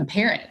a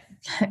parent.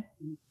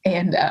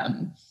 And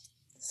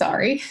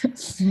sorry.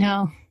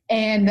 No.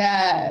 And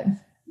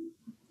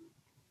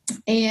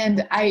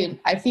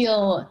I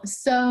feel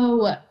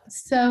so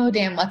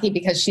damn lucky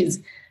because she's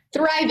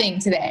thriving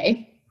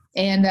today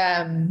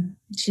and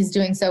she's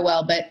doing so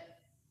well. But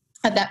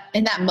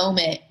in that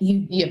moment,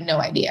 you have no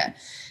idea.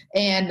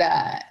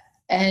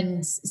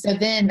 And so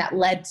then that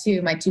led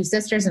to my two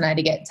sisters and I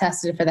to get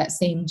tested for that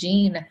same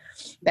gene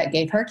that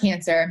gave her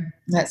cancer,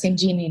 that same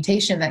gene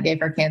mutation that gave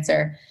her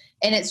cancer.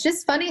 And it's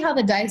just funny how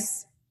the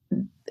dice,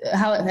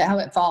 how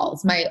it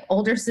falls. My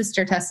older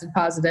sister tested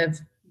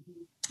positive.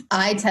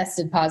 I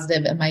tested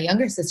positive and my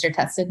younger sister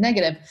tested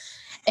negative.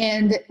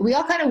 And we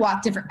all kind of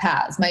walked different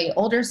paths. My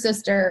older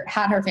sister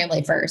had her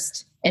family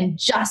first and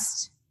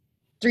just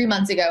 3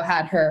 months ago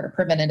had her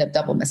preventative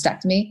double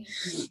mastectomy.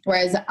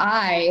 Whereas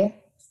I,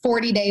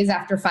 40 days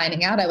after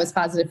finding out I was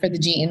positive for the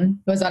gene,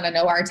 was on an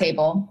OR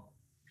table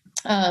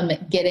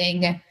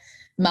getting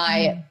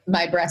my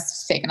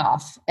breasts taken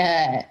off.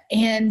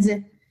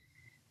 And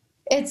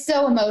it's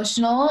so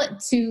emotional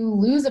to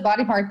lose a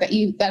body part that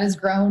has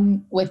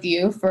grown with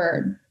you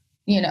for,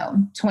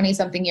 20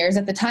 something years.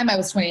 At the time I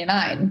was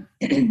 29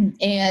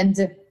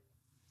 and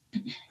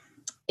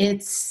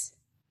it's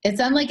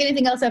unlike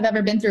anything else I've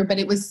ever been through, but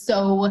it was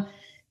so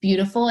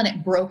beautiful and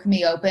it broke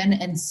me open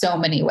in so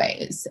many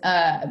ways.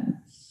 And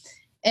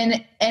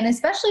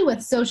especially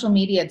with social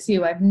media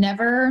too, I've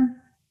never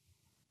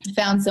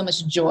found so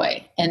much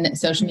joy in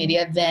social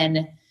media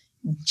than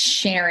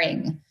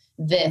sharing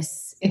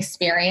this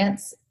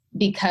experience,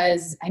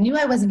 because I knew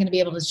I wasn't going to be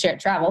able to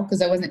travel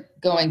because I wasn't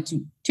going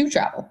to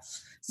travel.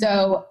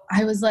 So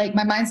I was like,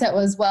 my mindset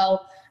was,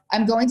 well,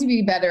 I'm going to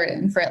be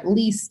bedridden for at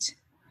least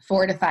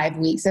 4 to 5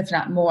 weeks, if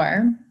not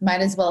more.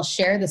 Might as well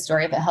share the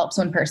story. If it helps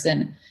one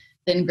person,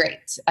 then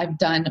great. I've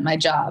done my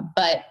job.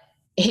 But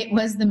it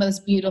was the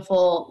most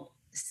beautiful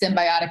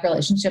symbiotic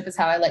relationship is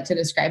how I like to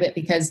describe it,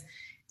 because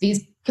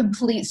these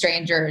complete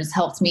strangers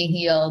helped me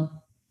heal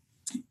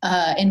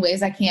in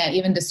ways I can't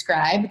even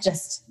describe,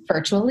 just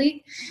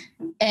virtually.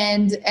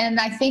 And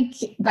I think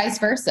vice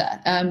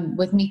versa,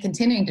 with me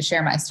continuing to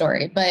share my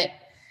story. But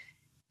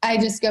I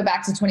just go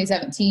back to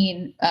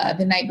 2017,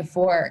 the night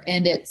before,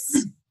 and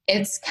it's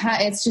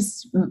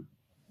just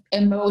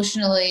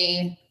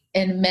emotionally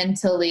and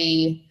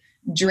mentally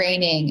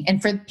draining.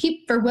 And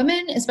for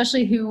women,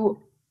 especially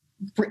who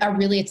are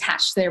really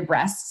attached to their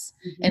breasts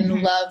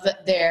and love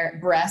their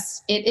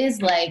breasts, it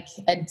is like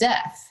a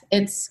death.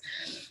 It's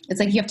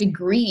like you have to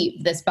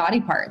grieve this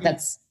body part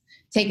that's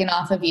taken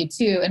off of you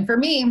too. And for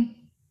me,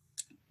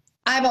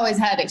 I've always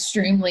had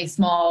extremely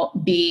small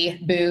B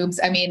boobs.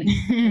 I mean,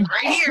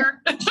 right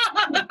here.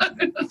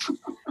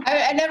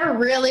 I never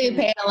really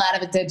paid a lot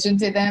of attention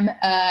to them.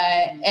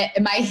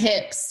 My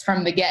hips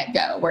from the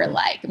get-go were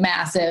like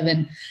massive,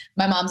 and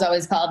my mom's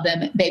always called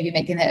them baby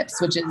making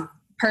hips, which is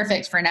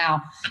perfect for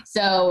now.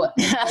 So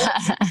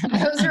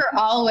those are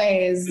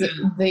always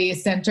the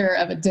center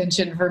of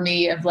attention for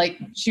me, of like,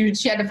 she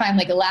had to find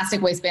like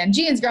elastic waistband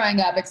jeans growing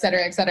up, et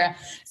cetera, et cetera.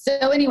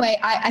 So anyway,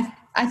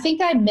 I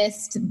think I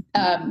missed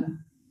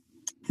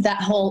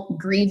that whole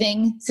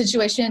grieving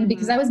situation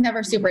because I was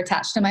never super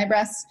attached to my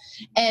breasts.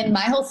 And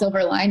my whole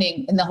silver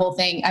lining in the whole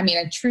thing, I mean,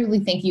 I truly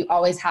think you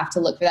always have to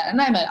look for that.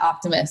 And I'm an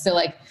optimist. So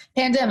like,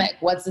 pandemic,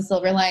 what's the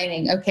silver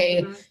lining?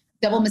 Okay,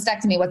 double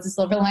mastectomy, what's the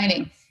silver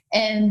lining?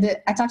 And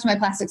I talked to my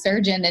plastic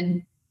surgeon,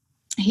 and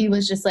he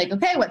was just like,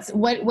 okay,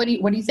 what are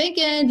you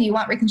thinking? Do you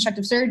want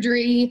reconstructive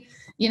surgery?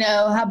 You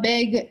know, how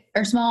big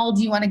or small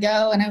do you want to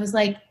go? And I was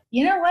like,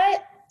 you know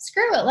what?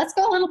 Screw it. Let's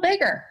go a little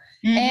bigger.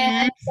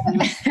 And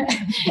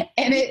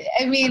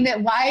I mean,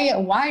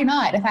 why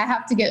not? If I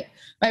have to get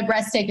my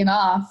breast taken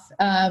off,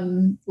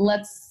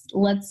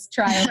 let's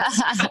try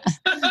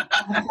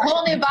a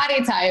whole new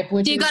body type.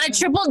 Which you got a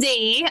triple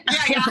D.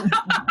 Yeah.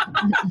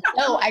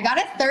 No, I got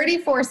a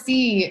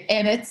 34C,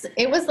 and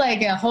it was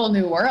like a whole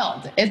new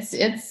world. It's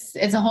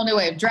a whole new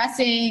way of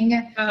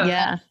dressing.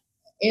 Yeah.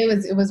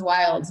 It was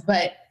wild.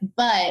 But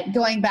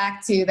going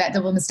back to that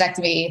double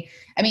mastectomy,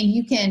 I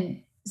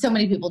mean, so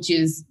many people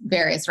choose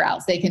various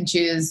routes. They can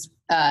choose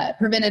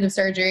preventative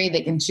surgery.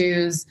 They can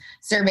choose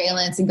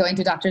surveillance and going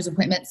to doctor's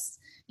appointments,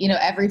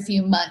 every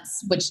few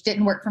months, which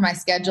didn't work for my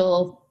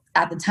schedule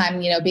at the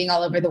time, being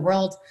all over the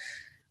world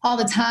all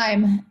the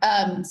time.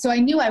 So I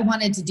knew I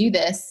wanted to do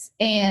this.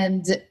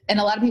 And a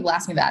lot of people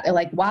ask me that. They're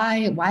like,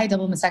 why a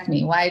double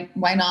mastectomy?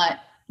 Why not,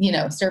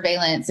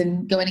 surveillance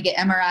and going to get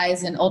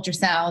MRIs and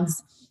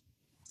ultrasounds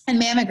and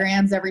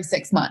mammograms every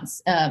 6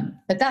 months.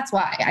 But that's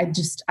why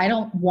I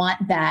don't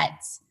want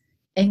that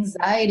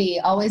anxiety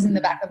always in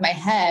the back of my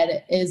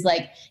head is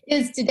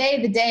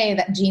today the day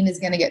that gene is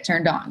going to get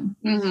turned on?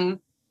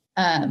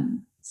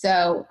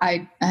 So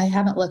I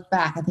haven't looked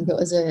back. I think it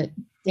was a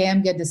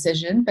damn good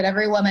decision, but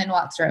every woman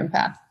walks her own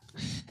path.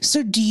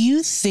 So do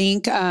you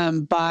think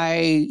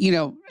by,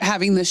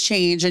 having this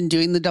change and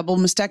doing the double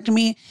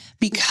mastectomy,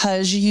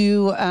 because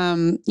you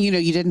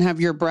didn't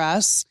have your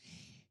breasts,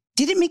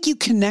 did it make you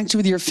connect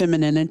with your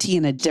femininity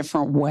in a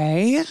different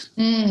way?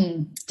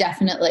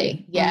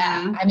 Definitely.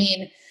 Yeah. I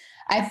mean,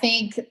 I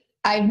think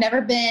I've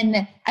never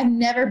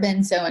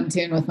been so in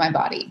tune with my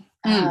body.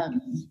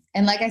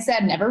 And like I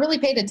said, never really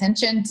paid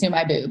attention to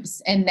my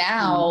boobs. And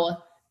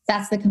now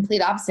that's the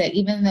complete opposite,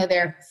 even though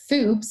they're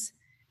foobs,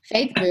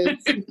 fake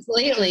boobs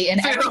completely.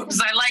 And foobs,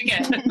 I like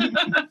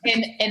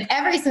it. in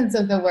every sense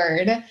of the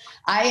word,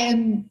 I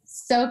am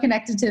so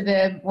connected to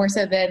them more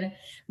so than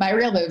my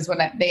real boobs when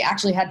they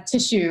actually had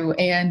tissue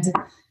and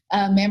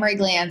mammary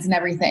glands and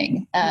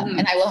everything.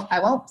 And I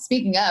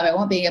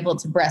won't be able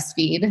to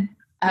breastfeed,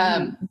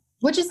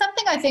 which is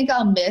something I think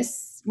I'll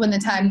miss when the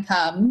time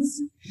comes.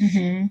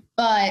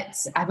 But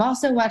I've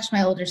also watched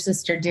my older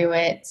sister do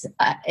it.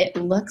 It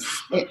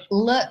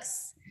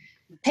looks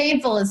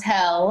painful as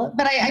hell,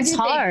 but it's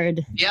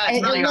hard. Yeah,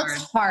 it's really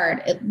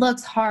hard. It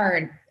looks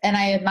hard. And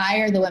I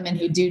admire the women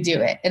who do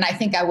it. And I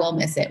think I will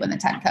miss it when the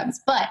time comes.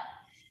 But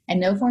I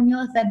know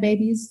formula-fed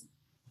babies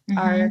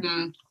are,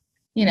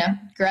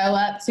 grow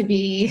up to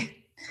be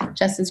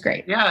just as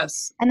great.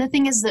 Yes. And the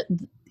thing is that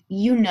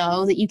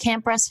that you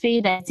can't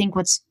breastfeed. I think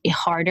what's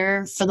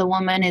harder for the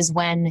woman is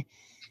when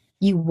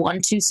you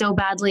want to so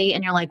badly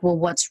and you're like, well,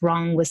 what's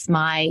wrong with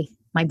my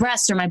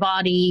breasts or my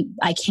body?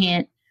 I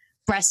can't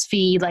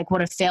breastfeed. Like,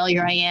 what a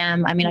failure I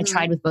am. I mean, I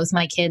tried with both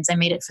my kids. I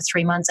made it for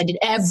 3 months. I did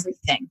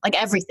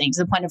everything to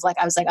the point of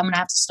I was like, I'm going to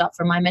have to stop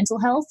for my mental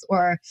health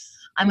or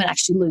I'm going to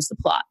actually lose the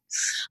plot.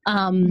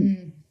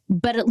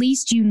 But at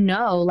least,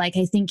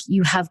 I think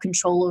you have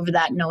control over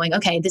that, knowing,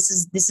 okay, this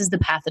is the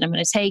path that I'm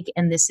going to take.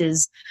 And this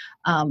is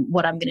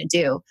what I'm going to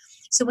do.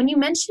 So when you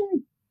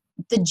mentioned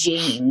the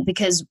gene,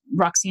 because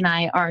Roxy and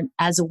I aren't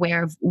as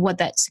aware of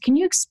what can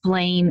you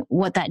explain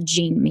what that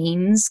gene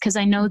means? Because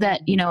I know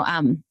that,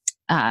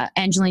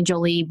 Angelina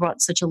Jolie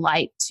brought such a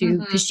light to,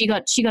 because she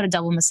got a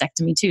double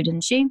mastectomy too,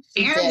 didn't she? And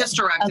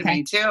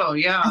hysterectomy too.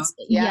 Yeah.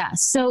 Yeah.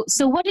 So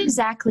what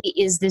exactly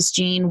is this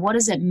gene? What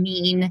does it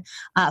mean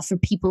for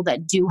people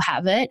that do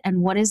have it?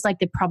 And what is like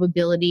the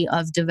probability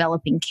of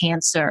developing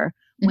cancer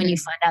when you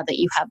find out that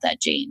you have that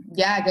gene?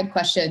 Yeah, good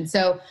question.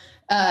 So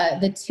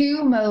the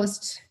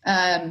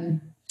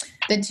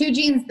two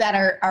genes that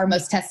are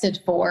most tested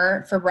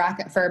for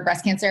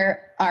breast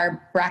cancer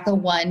are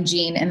BRCA1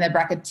 gene and the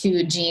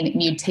BRCA2 gene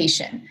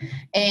mutation.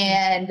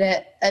 And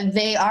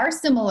they are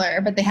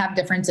similar, but they have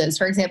differences.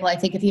 For example, I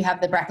think if you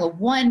have the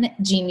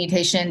BRCA1 gene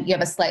mutation, you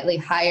have a slightly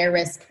higher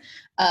risk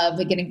of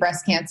getting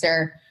breast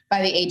cancer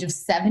by the age of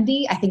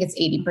 70. I think it's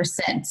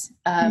 80%.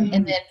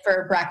 And then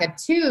for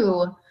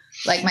BRCA2,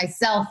 like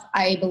myself,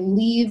 I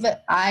believe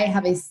I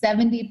have a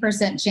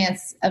 70%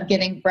 chance of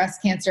getting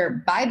breast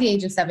cancer by the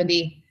age of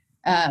 70.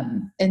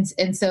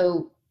 And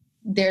so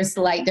there's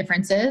slight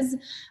differences.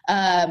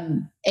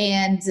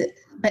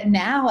 But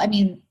now, I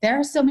mean, there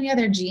are so many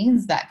other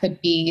genes that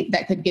could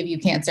give you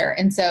cancer.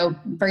 And so,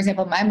 for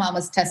example, my mom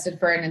was tested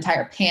for an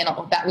entire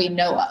panel that we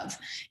know of,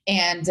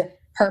 and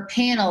her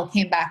panel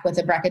came back with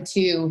a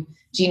BRCA2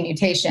 gene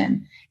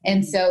mutation.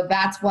 And so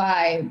that's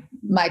why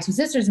my two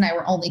sisters and I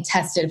were only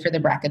tested for the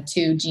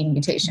BRCA2 gene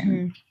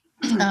mutation.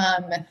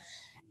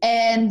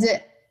 And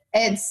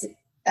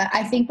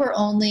I think we're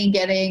only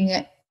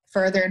getting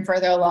further and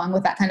further along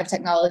with that kind of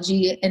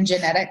technology and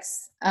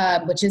genetics,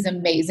 which is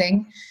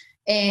amazing.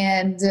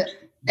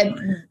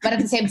 But at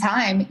the same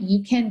time,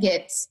 you can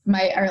get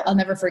I'll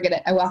never forget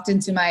it. I walked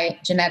into my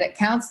genetic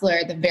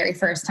counselor the very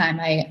first time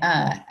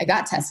I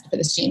got tested for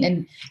this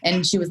gene.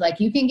 And she was like,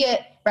 you can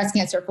get breast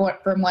cancer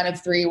from one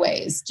of three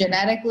ways: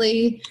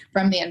 genetically,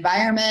 from the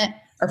environment,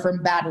 or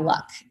from bad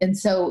luck. And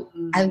so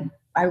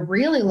I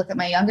really look at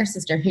my younger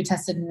sister who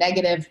tested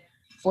negative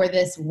for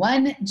this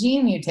one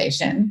gene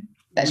mutation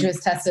that she was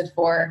tested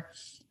for,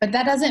 but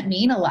that doesn't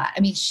mean a lot. I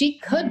mean, she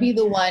could be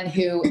the one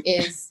who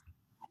is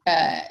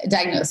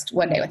diagnosed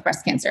one day with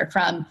breast cancer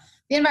from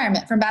the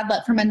environment, from bad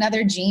luck, from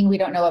another gene we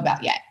don't know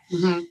about yet.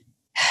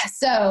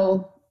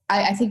 So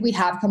I think we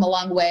have come a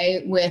long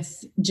way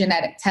with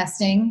genetic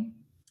testing,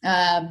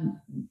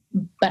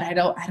 but I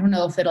don't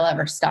know if it'll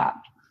ever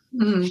stop.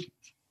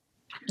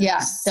 Yeah,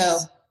 so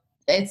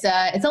it's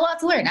a lot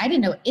to learn. I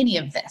didn't know any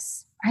of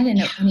this.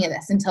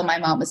 Until my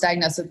mom was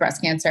diagnosed with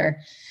breast cancer.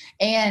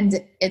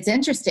 And it's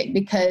interesting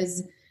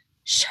because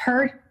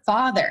her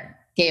father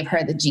gave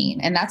her the gene.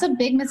 And that's a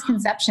big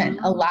misconception.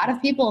 A lot of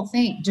people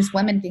think just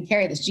women can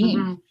carry this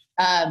gene.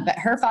 But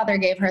her father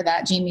gave her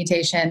that gene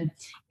mutation,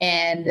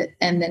 and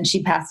then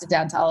she passed it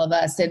down to all of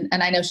us. And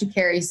I know she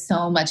carries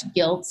so much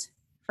guilt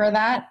for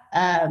that,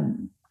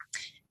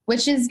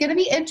 which is going to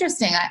be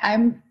interesting.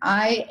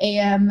 I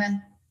am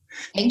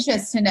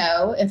anxious to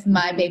know if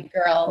my baby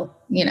girl,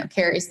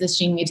 carries this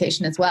gene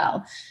mutation as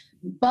well.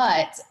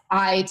 But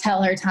I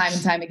tell her time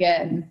and time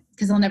again,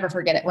 because I'll never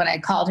forget it, when I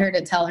called her to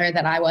tell her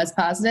that I was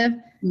positive,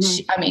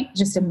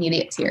 just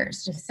immediate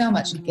tears, just so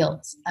much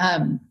guilt.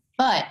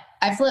 But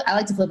I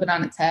like to flip it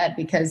on its head,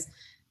 because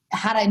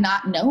had I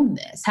not known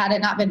this, had it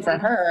not been for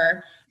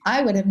her,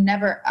 I would have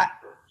never,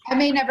 I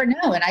may never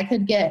know. And I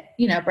could get,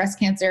 breast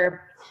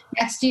cancer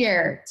next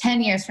year,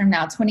 10 years from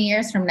now, 20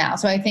 years from now.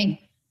 So I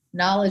think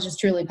knowledge is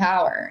truly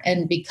power.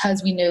 And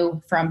because we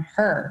knew from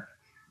her,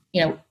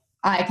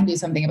 I can do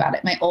something about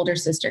it. My older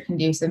sister can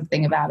do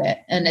something about it.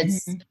 And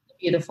it's a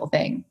beautiful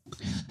thing.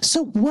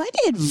 So what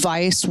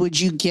advice would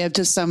you give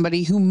to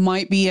somebody who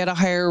might be at a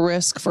higher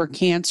risk for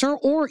cancer,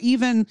 or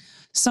even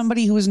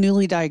somebody who is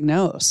newly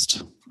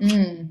diagnosed?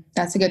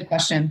 That's a good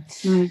question.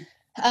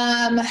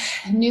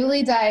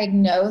 Newly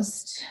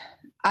diagnosed,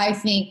 I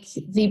think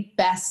the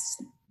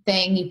best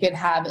thing you could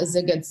have is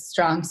a good,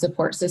 strong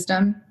support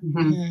system.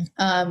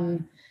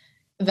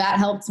 That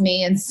helped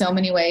me in so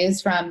many ways,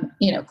 from,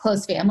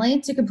 close family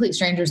to complete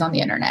strangers on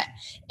the internet.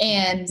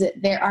 And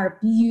there are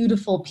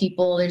beautiful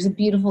people. There's a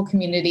beautiful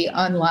community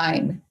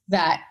online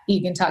that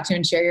you can talk to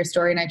and share your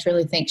story. And I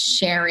truly think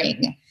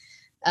sharing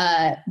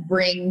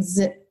brings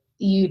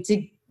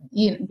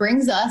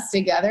us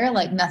together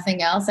like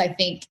nothing else. I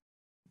think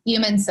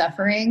human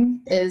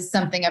suffering is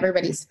something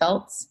everybody's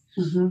felt,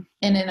 and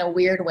in a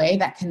weird way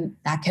that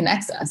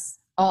connects us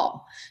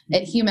all.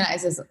 It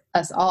humanizes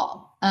us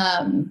all.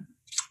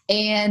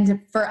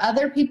 And for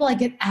other people, I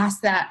get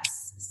asked that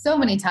so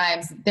many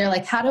times. They're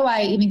like, how do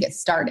I even get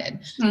started?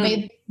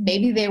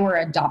 Maybe they were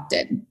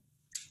adopted,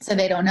 so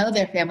they don't know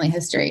their family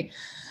history.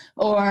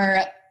 Or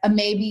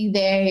maybe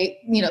they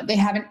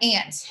have an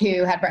aunt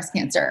who had breast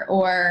cancer,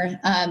 or,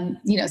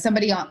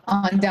 somebody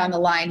on down the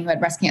line who had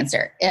breast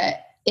cancer.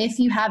 If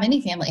you have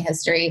any family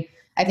history,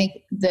 I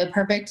think the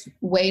perfect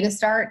way to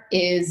start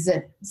is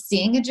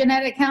seeing a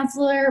genetic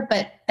counselor,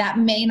 but that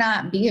may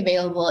not be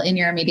available in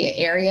your immediate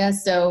area.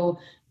 So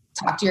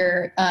talk to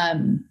your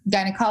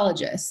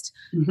gynecologist.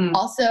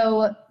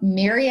 Also,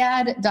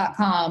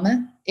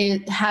 Myriad.com,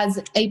 it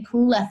has a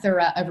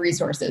plethora of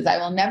resources. I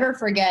will never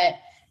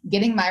forget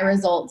getting my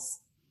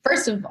results,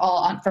 first of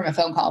all, from a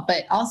phone call,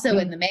 but also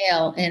in the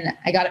mail. And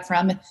I got it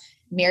from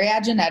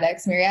Myriad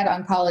Genetics, Myriad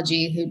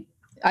Oncology, who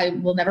I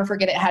will never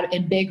forget, it had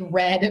in big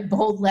red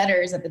bold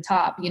letters at the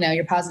top,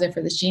 you're positive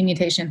for this gene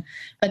mutation.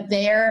 But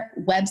their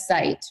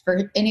website,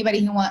 for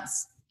anybody who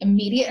wants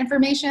immediate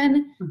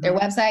information, their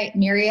website,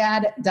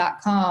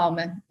 myriad.com,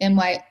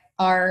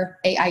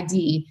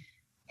 MYRAID,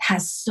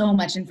 has so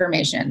much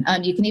information.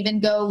 You can even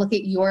go look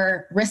at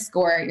your risk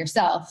score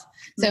yourself.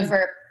 So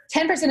for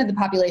 10% of the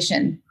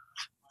population,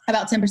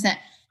 about 10%,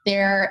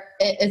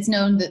 it's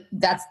known that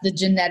that's the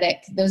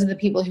genetic, those are the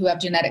people who have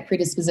genetic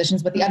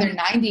predispositions, but the other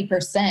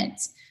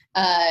 90%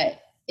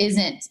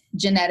 isn't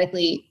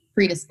genetically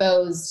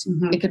predisposed.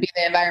 It could be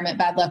the environment,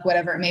 bad luck,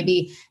 whatever it may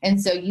be.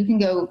 And so you can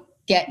go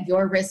get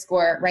your risk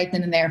score right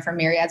then and there from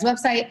Myriad's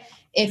website.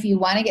 If you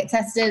want to get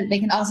tested, they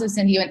can also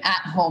send you an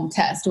at-home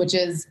test, which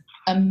is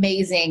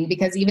amazing,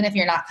 because even if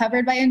you're not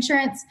covered by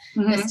insurance,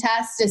 this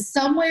test is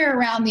somewhere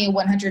around the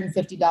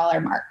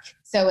 $150 mark.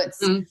 So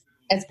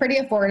it's pretty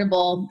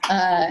affordable,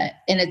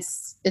 and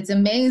it's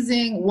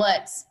amazing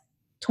what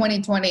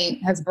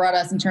 2020 has brought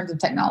us in terms of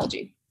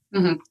technology.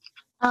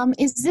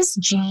 Is this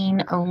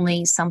gene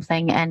only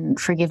something, and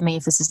forgive me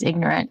if this is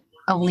ignorant,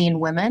 only in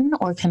women,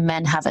 or can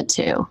men have it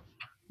too?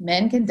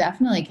 Men can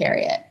definitely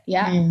carry it.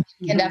 Yeah,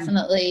 can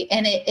definitely.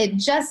 And it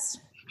just,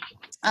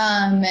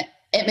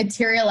 it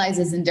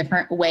materializes in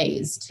different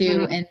ways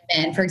too. In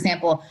men, for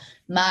example,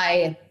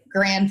 my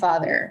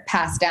grandfather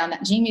passed down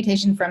that gene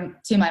mutation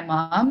to my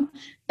mom,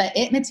 but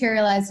it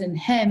materialized in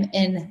him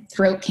in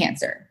throat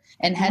cancer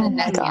and head and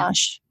neck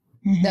cancer.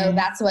 So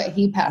that's what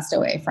he passed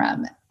away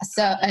from.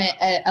 So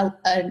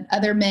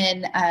other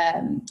men,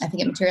 I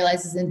think it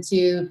materializes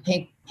into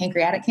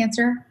pancreatic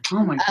cancer.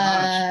 Oh my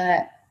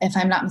gosh. If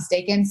I'm not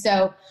mistaken.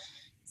 So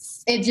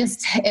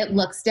it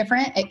looks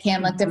different. It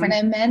can look different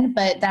in men,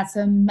 but that's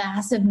a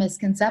massive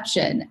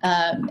misconception.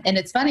 And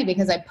it's funny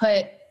because I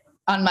put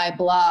on my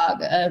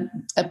blog a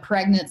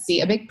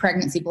big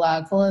pregnancy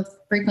blog full of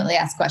frequently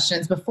asked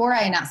questions before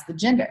I announced the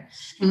gender.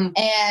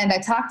 And I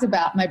talked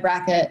about my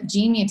BRCA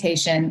gene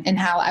mutation and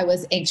how I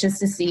was anxious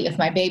to see if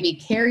my baby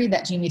carried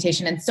that gene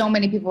mutation. And so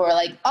many people were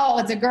like, oh,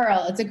 it's a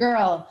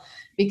girl,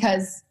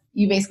 because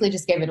you basically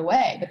just gave it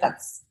away. But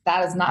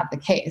that is not the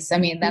case. I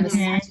mean, that is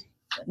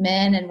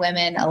men and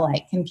women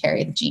alike can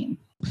carry the gene.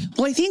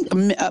 Well, I think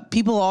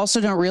people also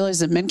don't realize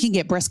that men can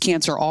get breast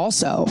cancer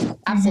also.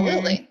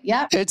 Absolutely.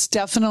 Yeah. It's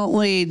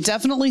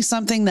definitely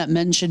something that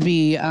men should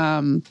be,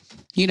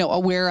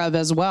 aware of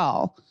as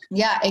well.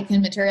 Yeah, it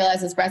can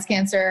materialize as breast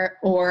cancer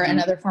or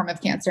another form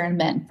of cancer in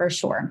men, for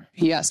sure.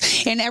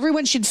 Yes. And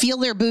everyone should feel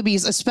their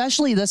boobies,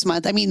 especially this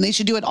month. I mean, they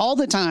should do it all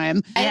the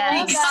time.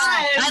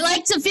 I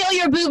like to feel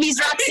your boobies,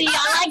 Roxy.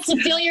 I like to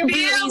feel your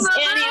boobies.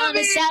 On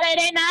a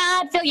Saturday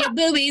night, feel your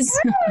boobies.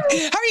 How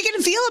are you going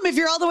to feel them if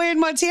you're all the way in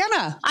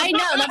Montana? I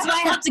know. That's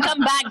why I have to come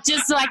back,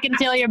 just so I can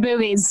feel your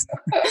boobies.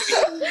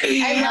 I love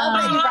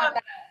that you brought that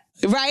up.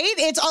 Right?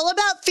 It's all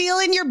about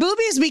feeling your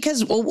boobies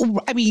because,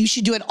 you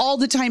should do it all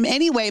the time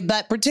anyway,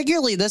 but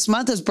particularly this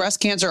month is Breast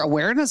Cancer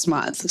Awareness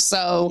Month.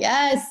 So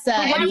yes.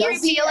 What are you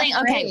feeling?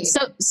 Okay.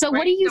 So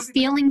what are you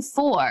feeling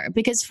for?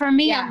 Because for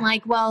me, I'm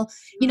like, well,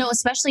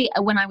 especially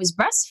when I was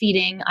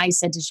breastfeeding, I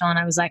said to Sean,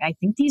 I was like, I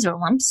think these are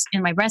lumps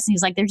in my breast. And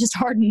he's like, they're just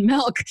hardened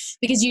milk,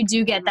 because you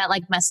do get that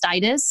like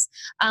mastitis.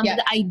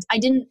 I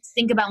didn't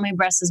think about my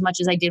breasts as much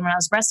as I did when I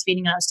was breastfeeding,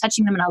 and I was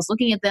touching them and I was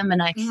looking at them,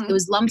 and it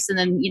was lumps. And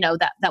then,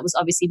 that was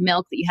obviously milk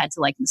that you had to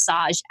like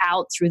massage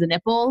out through the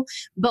nipple.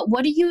 But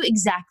what are you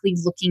exactly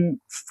looking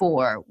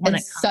for when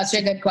it's such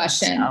a good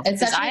question.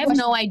 I have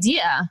no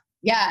idea.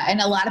 Yeah.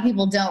 And a lot of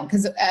people don't,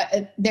 because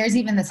there's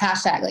even this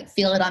hashtag, like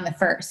feel it on the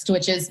first,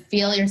 which is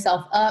feel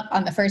yourself up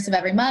on the first of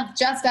every month,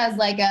 just as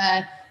like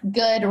a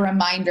good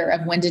reminder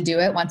of when to do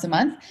it once a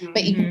month,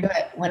 but you can do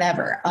it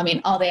whenever. I mean,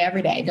 all day,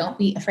 every day. Don't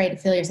be afraid to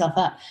feel yourself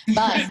up.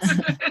 But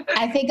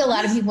I think a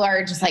lot of people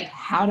are just like,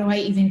 how do I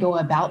even go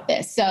about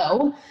this?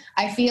 So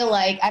I feel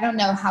like, I don't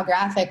know how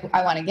graphic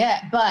I want to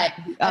get, but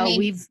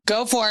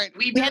go for it.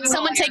 We had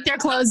someone take their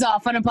clothes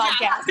off on a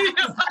podcast.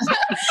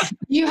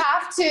 You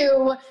have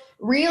to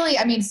really,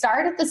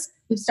 start at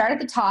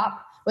the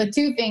top with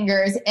two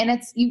fingers, and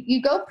it's you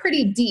go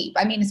pretty deep.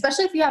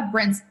 Especially if you have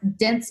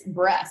dense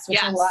breasts,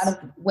 which a lot of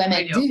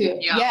women do.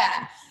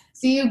 Yeah.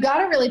 So you got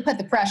to really put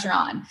the pressure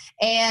on.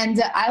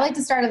 And I like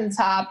to start at the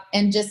top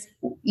and just,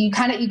 you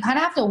kind of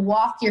have to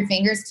walk your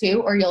fingers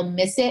too, or you'll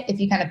miss it if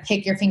you kind of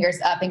pick your fingers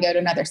up and go to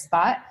another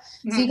spot.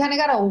 So you kind of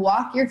got to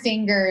walk your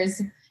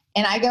fingers,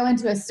 and I go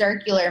into a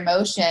circular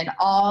motion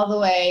all the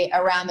way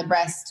around the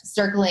breast,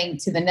 circling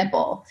to the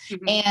nipple.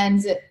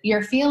 And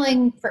you're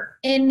feeling for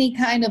any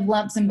kind of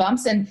lumps and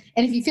bumps. And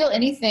if you feel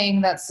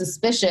anything that's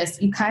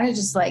suspicious, you kind of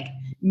just like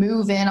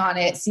move in on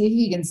it, see if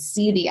you can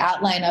see the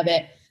outline of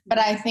it. But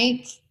I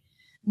think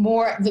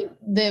the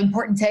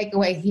important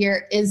takeaway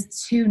here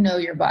is to know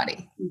your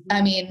body.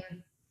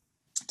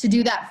 To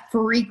do that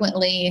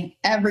frequently,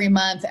 every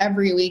month,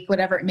 every week,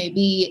 whatever it may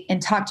be,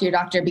 and talk to your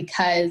doctor,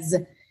 because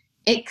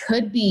it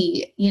could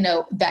be,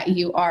 that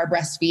you are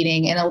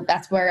breastfeeding. And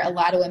that's where a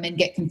lot of women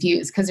get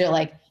confused, because they're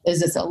like, is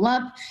this a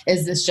lump?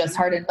 Is this just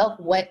hardened milk?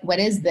 What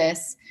is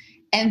this?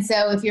 And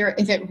so if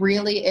it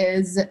really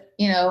is,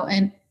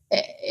 and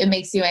it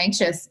makes you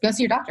anxious, go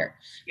see your doctor.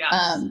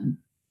 Yes.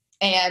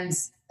 And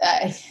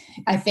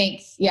I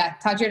think,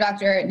 talk to your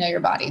doctor, know your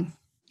body.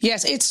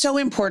 Yes, it's so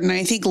important.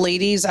 I think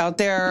ladies out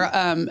there,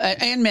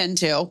 and men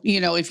too,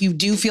 if you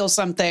do feel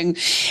something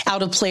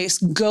out of place,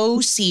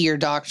 go see your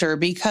doctor,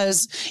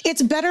 because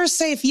it's better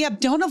safe. Yep.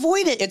 Don't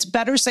avoid it. It's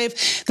better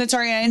safe than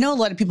sorry. I know a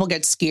lot of people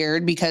get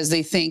scared because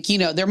they think,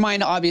 their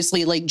mind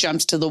obviously like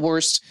jumps to the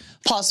worst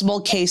possible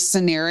case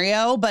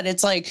scenario, but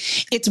it's like,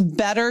 it's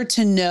better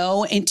to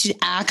know and to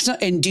act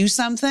and do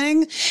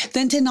something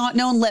than to not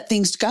know and let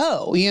things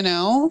go,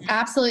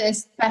 Absolutely.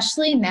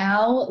 Especially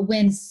now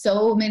when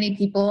so many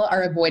people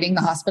are avoiding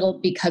the hospital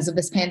because of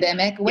this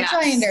pandemic, which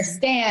I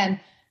understand,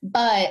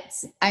 but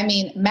I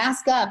mean,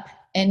 mask up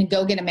and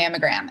go get a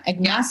mammogram.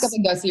 Mask up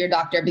and go see your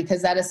doctor,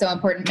 because that is so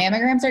important.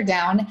 Mammograms are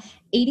down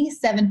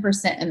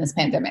 87% in this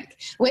pandemic,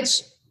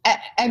 which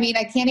I mean,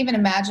 I can't even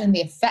imagine the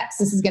effects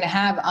this is going to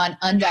have on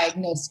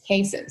undiagnosed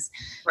cases.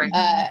 Right.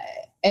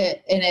 And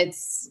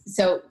it's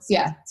so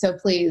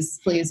please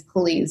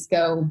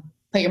go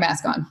put your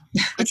mask on.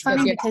 It's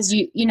funny because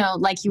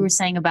like you were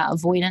saying about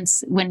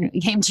avoidance when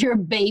it came to your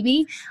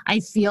baby, I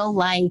feel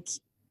like,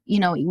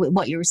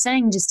 what you were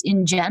saying, just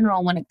in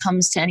general, when it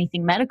comes to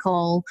anything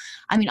medical,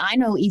 I mean, I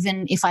know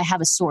even if I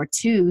have a sore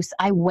tooth,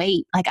 I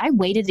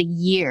waited a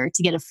year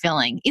to get a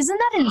filling. Isn't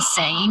that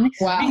insane?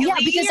 Wow. Yeah,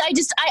 because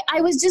I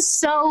was just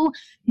so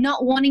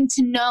not wanting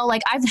to know,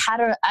 like I've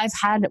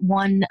had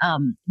one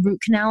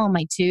root canal on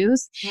my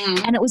tooth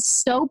and it was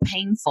so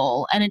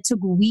painful and it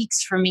took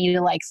weeks for me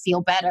to like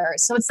feel better.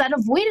 So it's that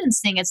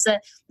avoidance thing.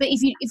 But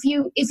if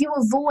you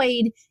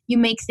avoid, you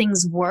make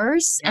things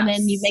worse and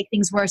then you make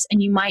things worse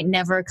and you might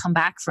never come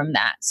back from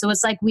that. So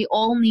it's like, we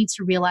all need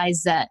to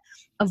realize that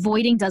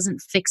avoiding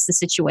doesn't fix the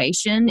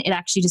situation. It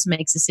actually just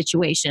makes the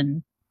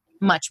situation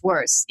much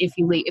worse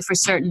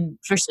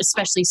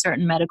especially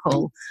certain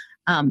medical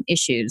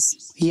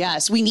issues.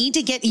 Yes, you need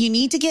to get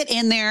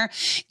in there,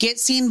 get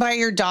seen by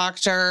your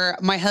doctor.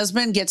 My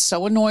husband gets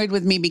so annoyed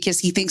with me because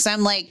he thinks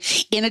I'm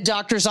like in a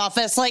doctor's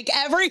office. Like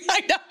I am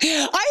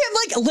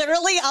like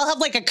literally, I'll have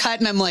like a cut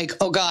and I'm like,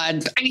 oh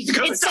God, I need to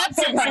go to the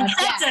doctor.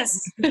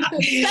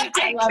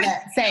 I love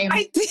it. Same.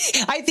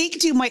 I think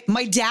too,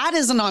 my dad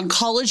is an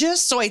oncologist.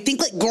 So I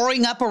think like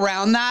growing up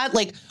around that,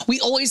 like we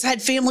always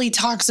had family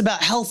talks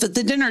about health at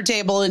the dinner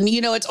table. And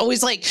it's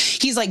always like,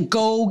 he's like,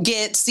 go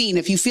get seen.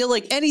 If you feel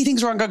like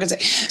anything's wrong, go get seen.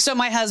 So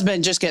my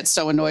husband just gets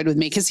so annoyed with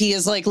me because he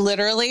is like,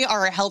 literally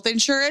our health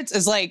insurance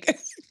is like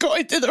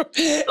going through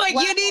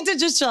you need to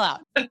just chill out.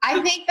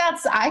 I think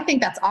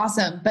that's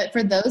awesome. But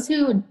for those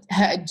who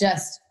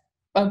just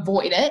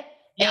avoid it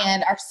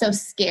and are so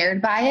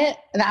scared by it,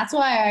 that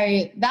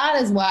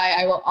is why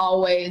I will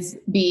always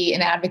be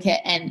an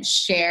advocate and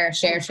share,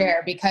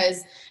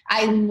 because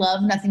I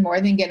love nothing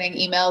more than getting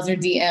emails or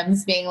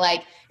DMs being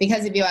like,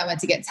 because of you, I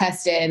went to get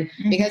tested.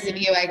 Because of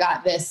you, I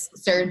got this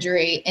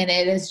surgery. And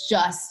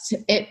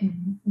it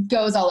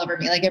goes all over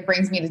me. Like it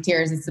brings me to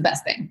tears. It's the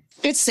best thing.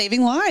 It's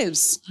saving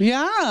lives.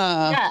 Yeah.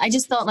 Yeah. I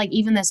just thought like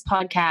even this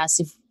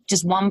podcast, if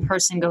just one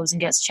person goes and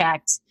gets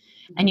checked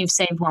and you've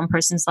saved one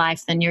person's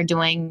life, then you're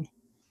doing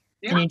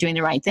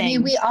the right thing. I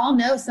mean, we all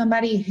know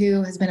somebody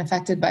who has been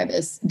affected by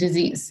this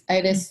disease.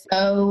 It is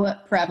so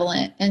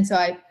prevalent. And so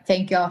I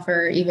thank y'all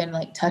for even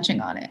like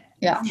touching on it.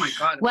 Yeah. Oh my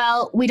God.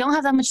 Well, we don't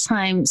have that much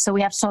time. So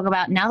we have to talk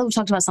about, now that we've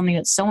talked about something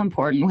that's so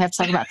important, we have to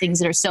talk about things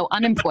that are so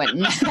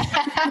unimportant.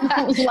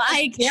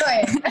 I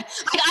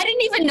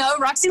didn't even know.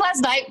 Roxy last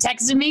night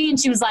texted me and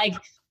she was like,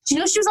 do you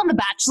know she was on The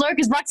Bachelor?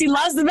 Because Roxy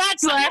loves The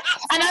Bachelor.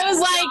 And I was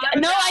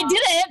like, no, I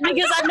didn't,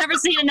 because I've never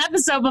seen an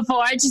episode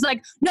before. And she's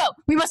like, no,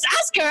 we must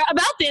ask her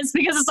about this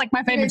because it's like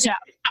my favorite show.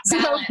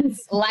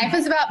 Balance. Life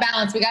is about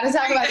balance. We got to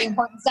talk about the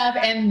important stuff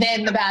and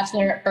then The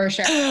Bachelor for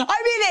sure.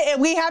 I mean,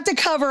 we have to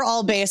cover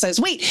all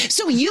bases. Wait,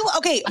 so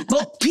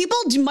well, people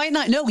might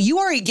not know you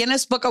are a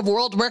Guinness Book of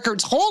World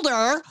Records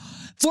holder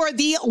for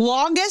the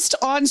longest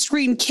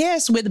on-screen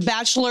kiss with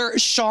Bachelor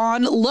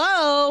Sean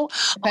Lowe.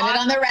 Put it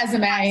on the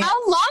resume. How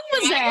long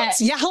was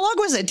it? Yeah, how long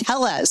was it?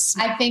 Tell us.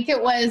 I think it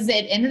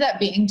ended up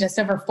being just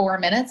over 4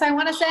 minutes, I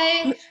want to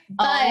say.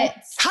 But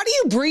how do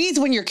you breathe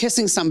when you're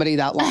kissing somebody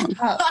that long?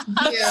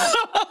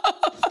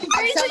 You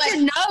breathe with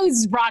your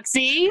nose,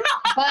 Roxy.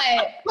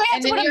 But we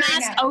have to put a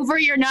mask over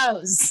your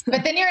nose.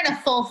 But then you're in a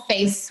full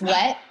face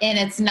sweat, and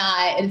it's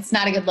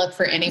not a good look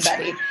for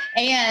anybody.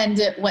 And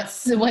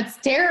what's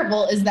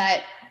terrible is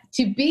that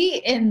to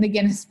be in the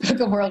Guinness Book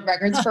of World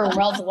Records for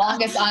world's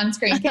longest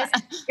on-screen kiss,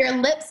 your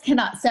lips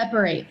cannot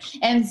separate.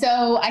 And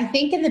so I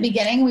think in the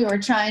beginning we were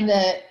trying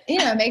to,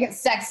 make it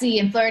sexy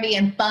and flirty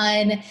and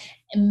fun.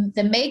 And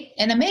a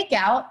make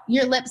out,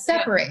 your lips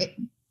separate.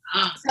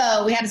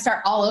 So we had to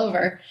start all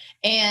over.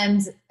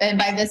 And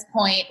by this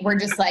point, we're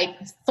just like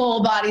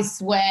full body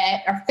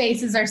sweat. Our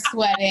faces are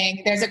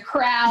sweating. There's a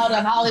crowd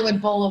on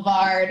Hollywood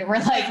Boulevard. We're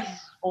like,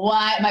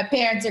 why? My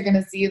parents are going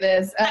to see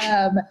this.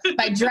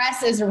 My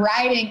dress is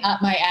riding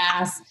up my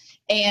ass.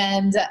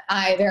 And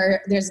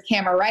there's a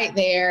camera right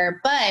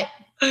there. But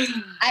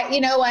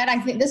You know what? I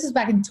think this was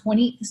back in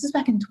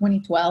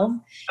 2012.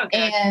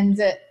 Okay.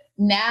 And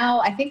now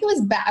I think it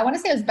was, I want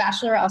to say it was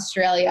Bachelor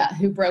Australia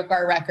who broke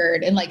our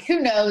record. And like, who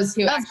knows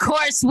who. Of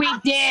course we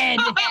did.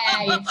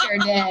 Yeah, you sure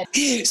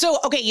did. So,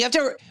 okay, you have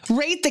to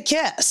rate the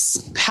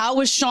kiss. How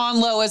was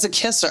Sean Lowe as a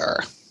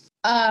kisser?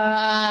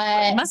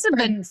 It must have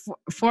been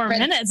 4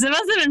 minutes. It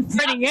must have been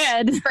pretty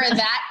good.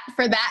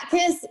 For that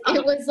kiss,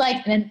 it was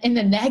like in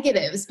the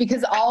negatives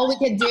because all we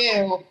could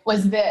do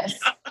was this.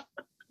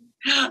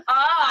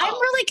 I'm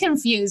really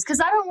confused because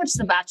I don't watch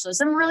The Bachelor.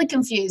 So I'm really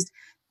confused.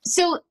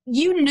 So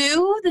you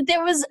knew that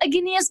there was a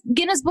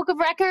Guinness Book of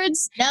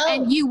Records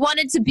and you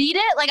wanted to beat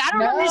it? Like, I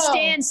don't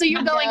understand. So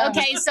you're going,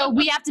 okay, so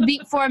we have to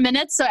beat 4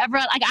 minutes. So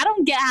everyone, like, I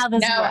don't get how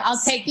this works. I'll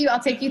take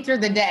you through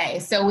the day.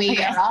 So we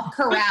are all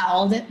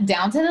corralled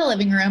down to the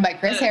living room by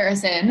Chris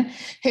Harrison,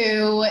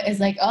 who is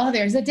like, oh,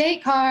 there's a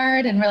date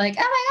card. And we're like,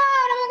 oh my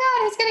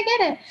God, who's going to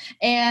get it?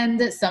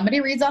 And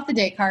somebody reads off the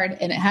date card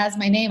and it has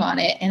my name on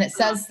it. And it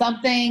says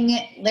something,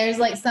 there's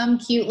like some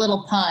cute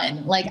little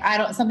pun, like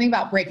something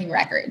about breaking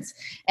records.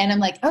 And I'm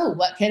like, oh,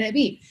 what could it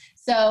be?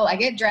 So I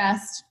get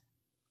dressed.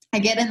 We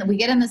get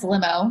in this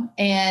limo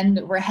and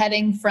we're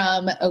heading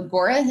from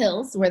Agora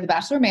Hills, where the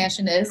Bachelor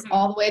Mansion is,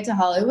 all the way to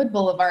Hollywood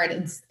Boulevard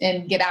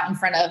and get out in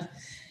front of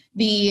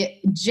the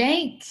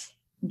jank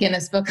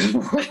Guinness Book of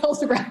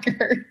World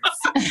Records.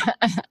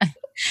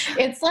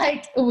 It's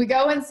like we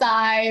go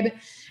inside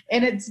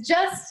and it's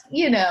just,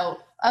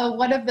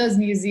 one of those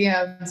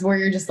museums where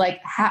you're just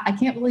like, I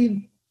can't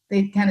believe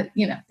they kind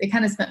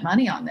of spent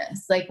money on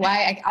this. Like,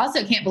 why? I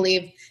also can't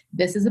believe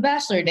this is a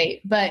Bachelor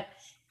date, but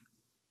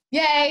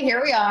yay,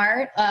 here we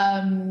are.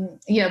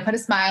 Put a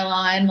smile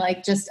on,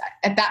 like, just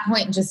at that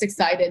point, just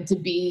excited to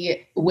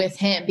be with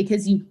him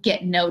because you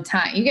get no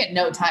time. You get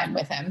no time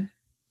with him.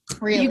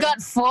 Really. You got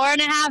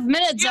 4.5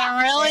 minutes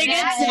on really good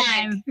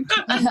time.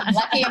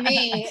 Lucky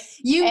me.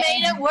 You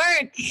made it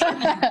work.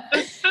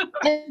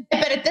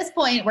 But at this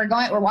point, we're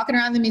walking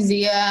around the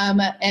museum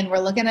and we're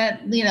looking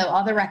at,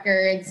 all the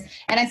records.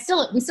 And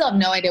we still have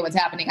no idea what's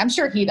happening. I'm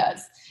sure he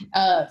does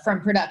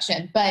from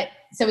production. But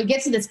so we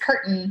get to this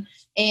curtain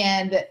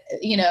and,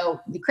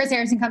 Chris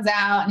Harrison comes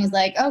out and he's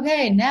like,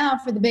 okay, now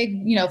for the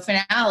big,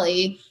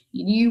 finale,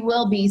 you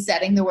will be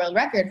setting the world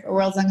record for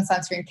World's Longest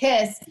On-Screen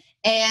Kiss.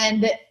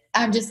 And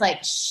I'm just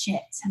like,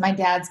 shit, my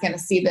dad's going to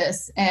see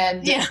this.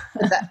 And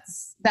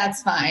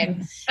that's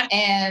fine.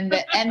 And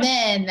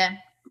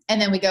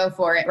then we go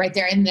for it right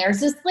there. And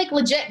there's this like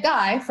legit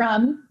guy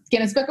from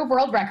Guinness Book of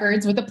World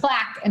Records with a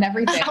plaque and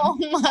everything. Oh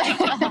my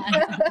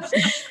God.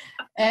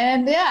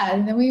 and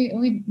then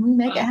we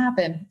make it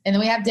happen. And then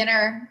we have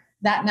dinner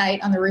that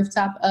night on the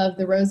rooftop of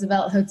the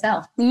Roosevelt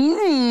Hotel.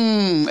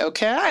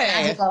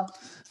 Okay.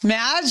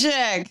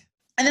 Magic.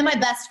 And then my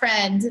best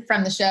friend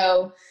from the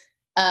show,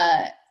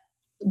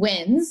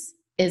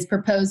 is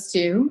proposed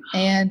to,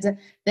 and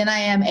then I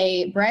am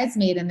a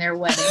bridesmaid in their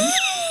wedding.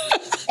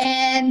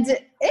 And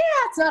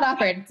it's not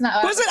awkward. It's not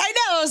awkward. Was it? I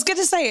know. I was going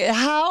to say,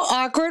 how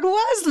awkward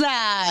was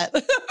that?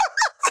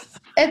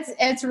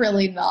 It's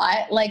really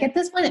not. Like, at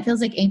this point, it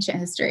feels like ancient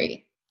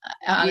history,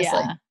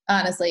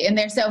 honestly. And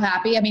they're so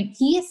happy. I mean,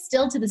 he is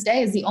still to this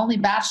day is the only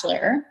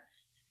Bachelor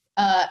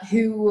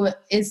who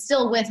is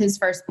still with his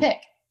first pick,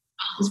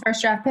 his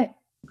first draft pick.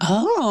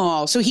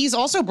 Oh, so he's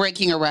also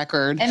breaking a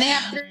record. And they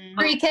have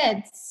three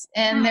kids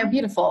and they're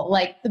beautiful.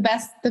 Like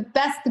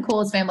the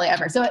coolest family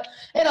ever. So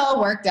it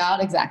all worked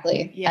out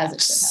exactly as it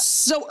should have.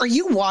 So are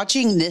you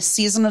watching this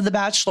season of The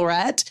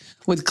Bachelorette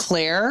with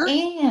Claire?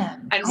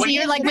 And so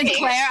you're like with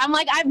Claire? I'm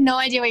like, I have no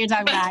idea what you're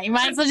talking about. You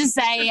might as well just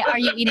say, are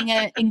you eating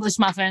an English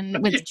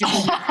muffin with Julie?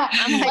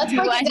 I'm like, let's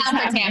break it down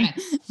for Tammy.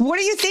 What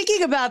are you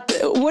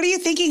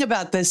thinking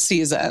about this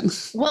season?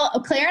 Well,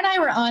 Claire and I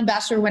were on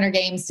Bachelor Winter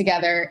Games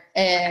together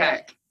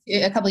a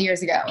couple of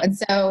years ago. And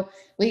so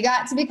we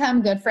got to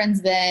become good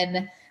friends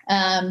then.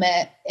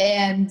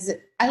 And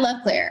I love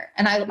Claire.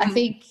 And I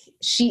think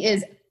she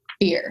is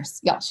fierce.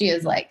 Y'all, she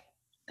is like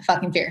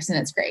fucking fierce and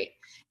it's great.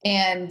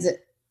 And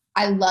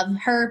I love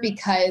her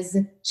because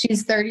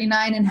she's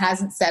 39 and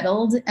hasn't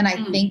settled. And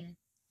I think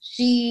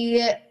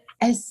she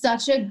is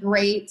such a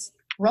great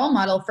role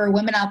model for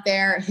women out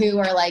there who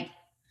are like,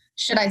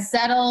 should I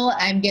settle?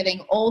 I'm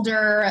getting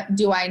older.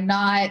 Do I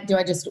not? Do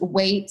I just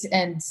wait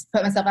and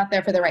put myself out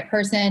there for the right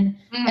person?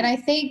 And I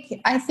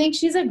think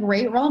she's a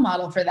great role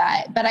model for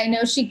that. But I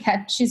know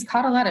she's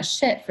caught a lot of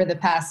shit for the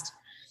past,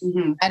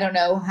 I don't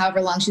know,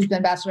 however long she's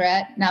been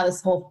Bachelorette now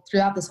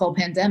throughout this whole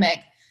pandemic.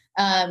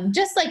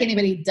 Just like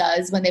anybody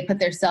does when they put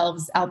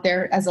themselves out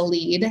there as a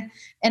lead.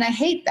 And I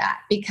hate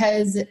that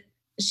because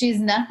she's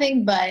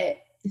nothing but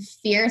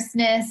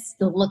fierceness,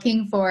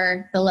 looking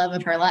for the love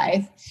of her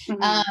life.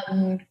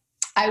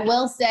 I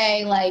will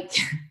say, like,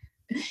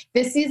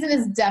 this season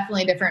is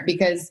definitely different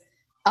because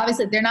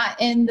obviously they're not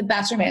in the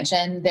Bachelor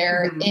Mansion.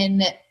 They're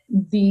in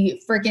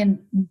the freaking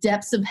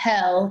depths of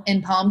hell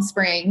in Palm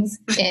Springs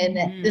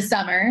in the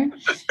summer.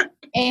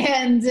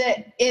 And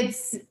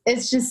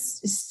it's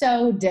just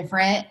so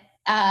different.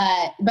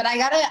 But I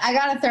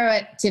gotta throw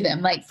it to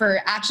them, like for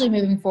actually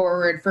moving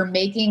forward, for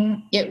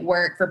making it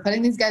work, for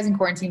putting these guys in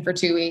quarantine for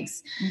 2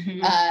 weeks.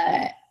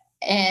 Mm-hmm.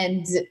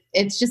 And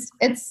it's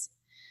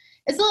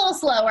a little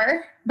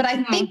slower, but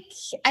I think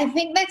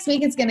next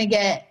week it's going to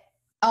get,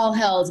 all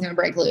hell is going to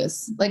break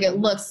loose. Like it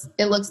looks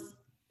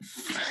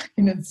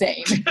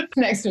insane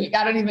next week.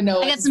 I don't even know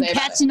what I got to some say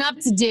about catching up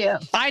to do.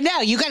 I know.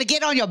 You got to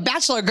get on your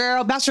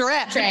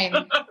bachelorette. train.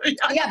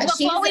 Yeah, but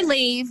Before we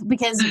leave,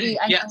 because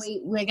I know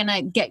we're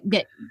gonna get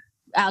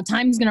our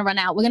time's gonna run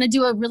out. We're gonna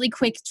do a really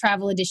quick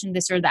travel edition,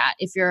 this or that,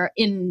 if you're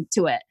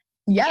into it.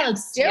 yeah,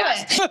 let's do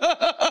it.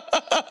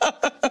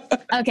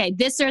 Okay,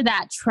 this or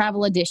that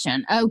travel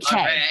edition.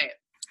 Okay,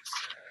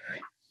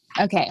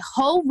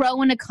 whole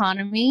row in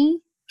economy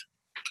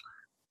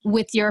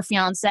with your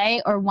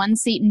fiance, or one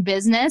seat in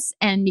business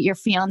and your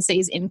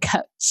fiance's in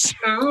coach.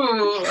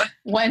 Ooh.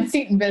 One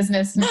seat in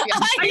business. And Of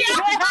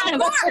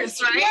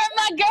course, right? You're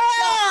my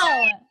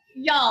girl.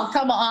 Y'all,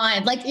 come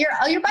on. Like you're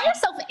by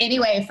yourself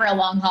anyway for a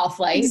long haul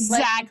flight.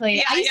 Exactly.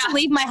 Yeah, I used to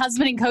leave my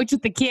husband in coach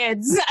with the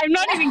kids. I'm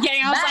not even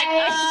kidding. I was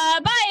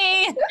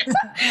bye.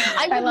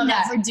 I would love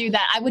that. never do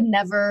that. I would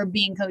never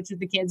be in coach with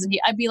the kids. And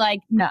I'd be like,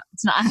 no,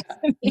 it's not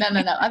happening. No.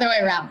 Other way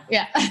around.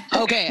 Yeah.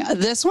 Okay,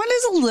 this one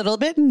is a little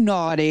bit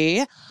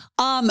naughty.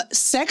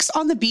 Sex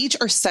on the beach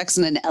or sex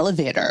in an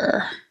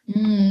elevator?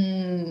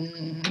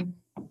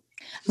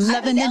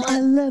 Love in an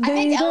elevator. I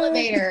think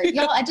elevator.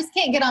 Y'all, I just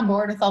can't get on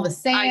board with all the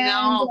sand. I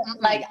know.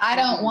 Like I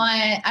don't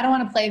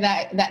want to play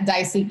that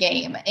dicey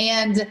game.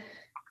 And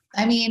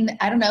I mean,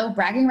 I don't know,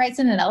 bragging rights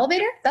in an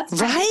elevator? That's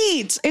fine.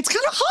 Right. It's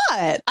kind of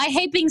hot. I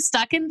hate being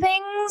stuck in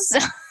things. So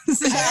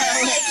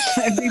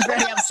I'd be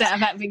very upset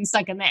about being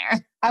stuck in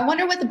there. I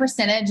wonder what the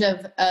percentage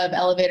of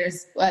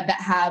elevators that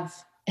have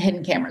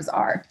hidden cameras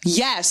are.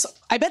 Yes.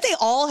 I bet they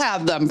all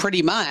have them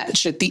pretty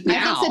much now. I think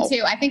so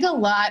too. I think a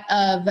lot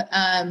of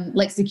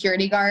like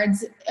security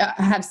guards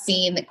have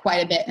seen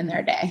quite a bit in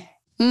their day.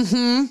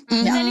 Mm-hmm.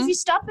 And then if you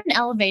stop in an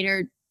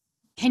elevator,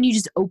 can you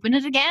just open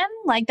it again?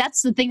 Like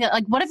that's the thing that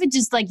like, what if it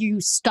just like you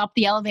stop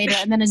the elevator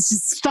and then it's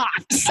just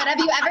stopped? But have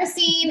you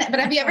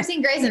ever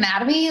seen Grey's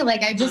Anatomy?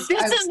 Like This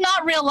is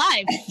not real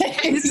life.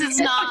 This is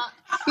not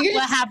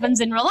what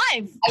happens in real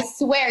life. I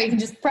swear you can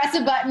just press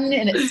a button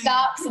and it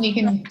stops and you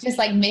can just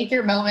like make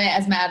your moment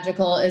as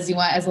magical as you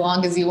want, as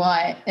long as you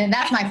want. And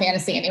that's my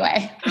fantasy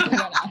anyway.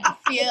 I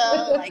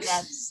feel like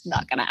that's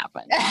not going to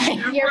happen.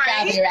 You're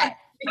probably right.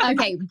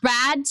 Okay.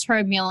 Bad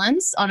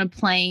turbulence on a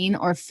plane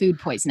or food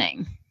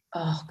poisoning.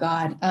 Oh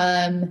God.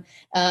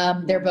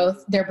 They're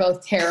both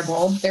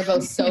terrible. They're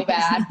both so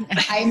bad.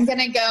 I'm going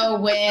to go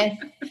with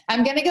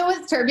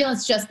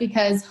turbulence just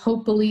because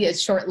hopefully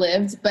it's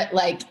short-lived, but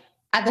like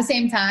at the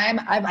same time,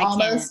 I've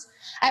almost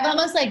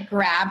like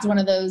grabbed one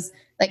of those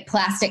like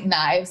plastic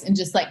knives and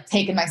just like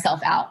taken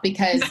myself out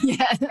because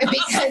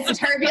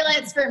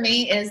turbulence for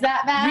me is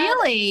that bad.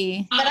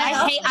 Really? But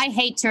I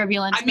hate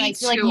turbulence. I mean, I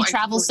feel like too. you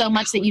travel so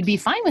much that you'd be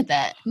fine with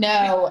it.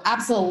 No,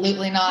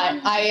 absolutely not.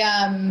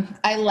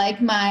 I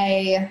like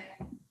my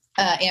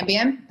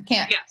Ambien. I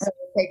can't really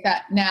take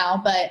that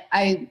now, but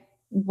I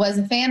was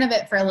a fan of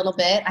it for a little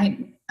bit.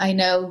 I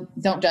know,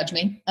 don't judge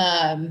me.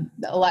 A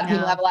lot of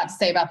people have a lot to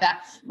say about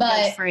that,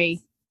 but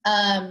free.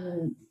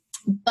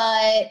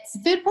 But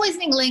food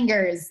poisoning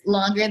lingers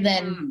longer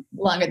than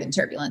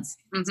turbulence.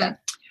 Mm-hmm. So,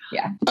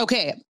 yeah.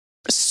 Okay.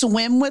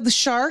 Swim with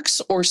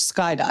sharks or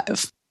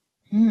skydive?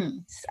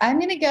 I'm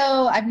going to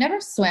go, I've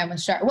never swam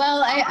with sharks.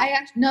 Well, I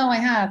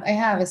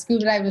have a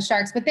scuba dive with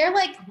sharks, but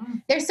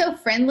they're so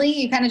friendly.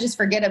 You kind of just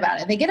forget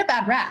about it. They get a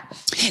bad rap.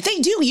 They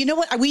do. You know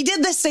what? We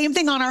did the same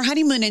thing on our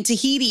honeymoon in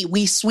Tahiti.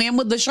 We swam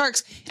with the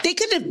sharks. They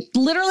could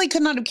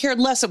not have cared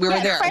less that we were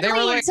there. They Friendly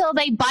were like, until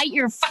they bite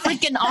your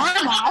freaking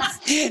arm off.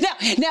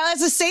 now,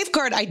 as a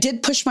safeguard, I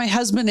did push my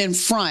husband in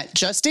front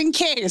just in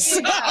case.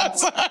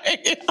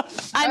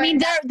 I mean,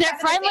 they're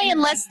friendly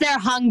unless they're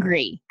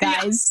hungry,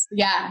 guys.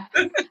 Yeah.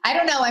 I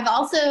don't know. I've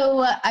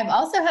also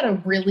had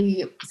a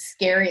really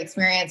scary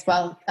experience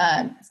while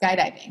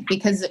skydiving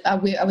because I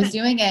was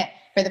doing it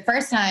for the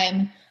first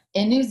time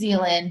in New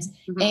Zealand,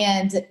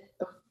 and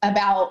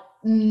about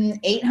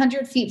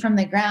 800 feet from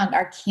the ground,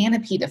 our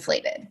canopy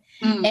deflated.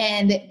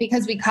 And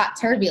because we caught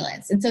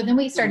turbulence. And so then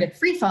we started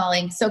free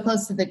falling so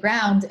close to the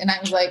ground. And I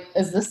was like,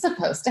 is this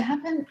supposed to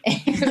happen?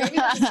 Maybe this is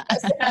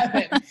supposed to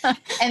happen.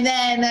 And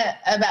then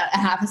about a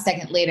half a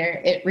second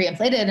later, it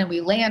reinflated and we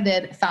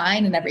landed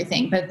fine and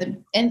everything. But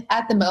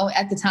at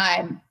the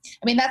time,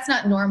 I mean, that's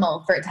not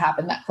normal for it to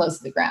happen that close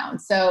to the ground.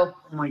 So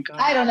Oh my God.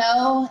 I don't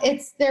know.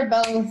 They're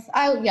both,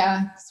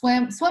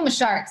 swim with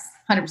sharks,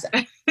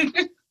 100%.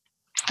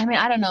 I mean,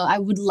 I don't know. I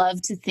would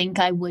love to think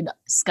I would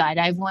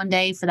skydive one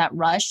day for that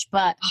rush,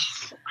 but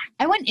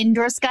I went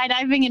indoor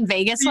skydiving in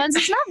Vegas once.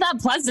 It's not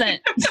that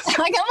pleasant. I'm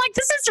like,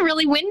 this is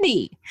really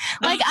windy.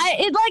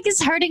 It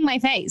is hurting my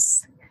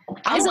face.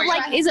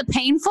 Is it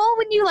painful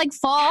when you like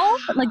fall?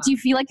 Like, do you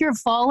feel like you're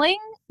falling?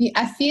 You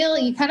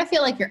kind of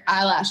feel like your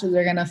eyelashes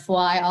are going to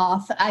fly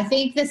off. I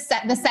think the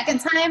second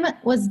time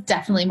was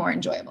definitely more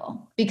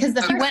enjoyable because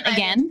the You first went time,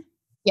 again?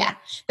 Yeah.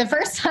 The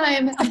first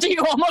time After you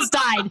almost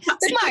died.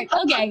 Smart.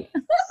 Okay.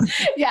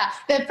 yeah.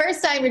 The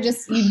first time you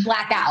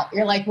black out.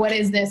 You're like, what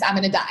is this? I'm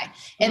going to die.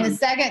 And the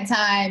second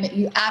time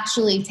you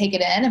actually take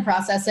it in and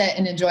process it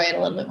and enjoy it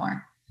a little bit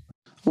more.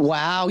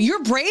 Wow.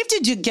 You're brave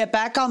to get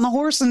back on the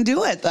horse and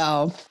do it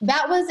though.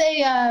 That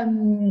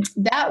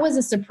was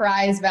a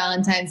surprise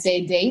Valentine's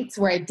Day date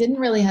where I didn't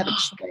really have a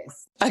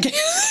choice. Okay.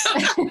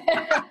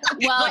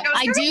 Well, Like,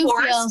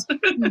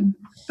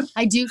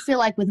 I do feel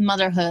like with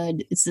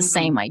motherhood, it's the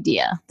same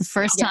idea. The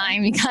first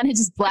time you kind of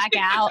just black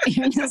out.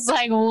 You're just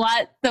like,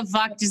 what the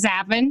fuck just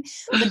happened?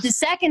 But the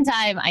second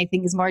time I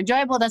think is more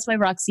enjoyable. That's why,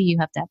 Roxy, you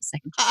have to have a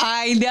second.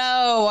 I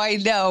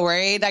know,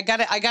 right? I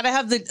gotta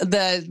have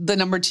the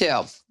number 2.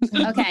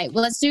 Okay,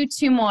 well, let's do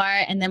 2 more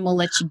and then we'll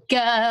let you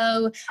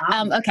go.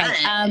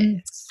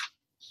 Okay.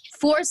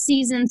 4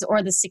 Seasons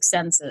or The Six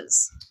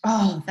Senses?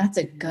 Oh, that's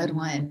a good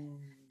one.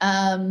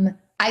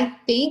 I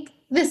think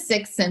The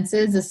Six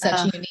Senses is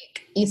such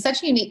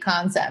a unique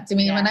concept. I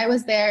mean, when I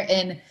was there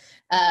in,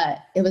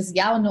 it was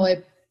Yao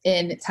Noi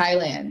in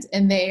Thailand,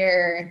 and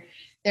they're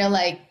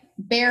like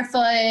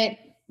barefoot.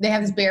 They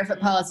have this barefoot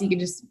policy. You can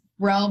just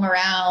roam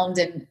around.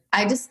 And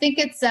I just think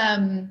it's,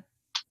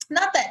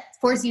 not that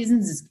Four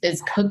Seasons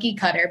is cookie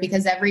cutter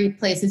because every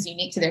place is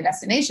unique to their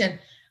destination,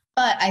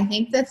 but I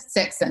think The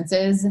Six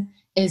Senses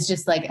is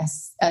just like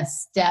a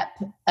step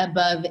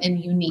above in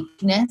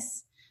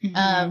uniqueness.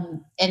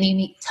 And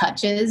unique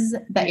touches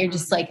that you're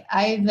just like,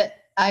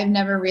 I've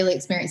never really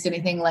experienced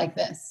anything like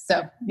this.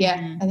 So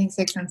yeah, I think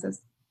Six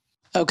Senses.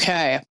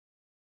 Okay.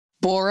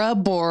 Bora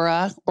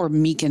Bora or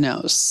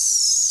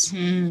Mykonos?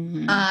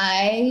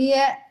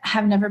 I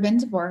have never been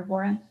to Bora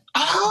Bora.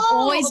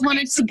 Always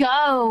wanted to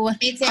go.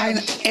 Me too.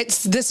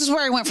 This is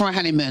where I went for my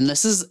honeymoon.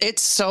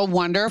 It's so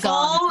wonderful.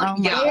 Oh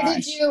my Where gosh.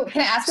 did you,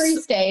 can I ask where you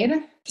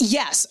stayed?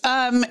 Yes.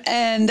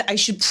 And I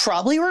should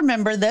probably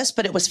remember this,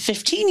 but it was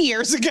 15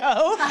 years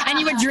ago. And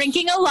you were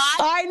drinking a lot?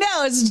 I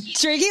know. It's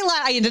drinking a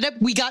lot.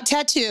 We got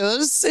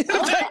tattoos.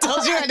 That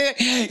tells you how to,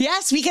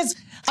 yes, because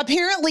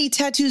apparently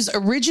tattoos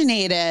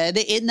originated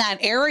in that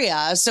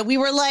area. So we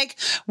were like,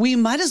 we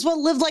might as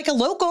well live like a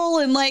local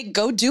and like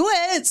go do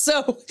it.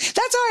 So that's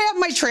how I have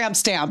my tramp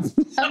stamp.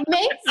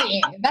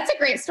 Amazing. That's a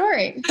great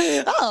story.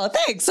 Oh,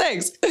 thanks.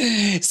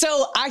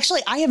 So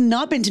actually, I have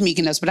not been to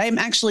Mykonos, but I am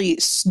actually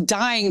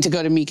dying to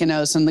go to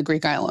Mykonos and the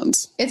Greek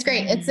islands. It's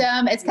great. It's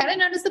kind of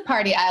known as the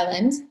party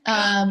island.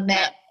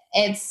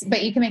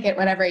 But you can make it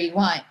whatever you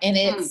want. And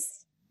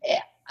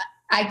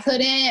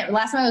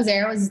last time I was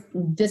there was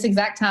this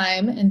exact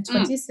time in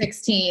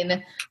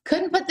 2016.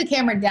 Couldn't put the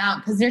camera down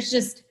because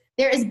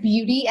there is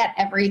beauty at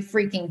every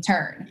freaking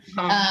turn.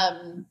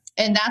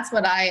 And that's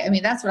what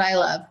I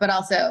love, but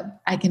also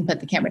I can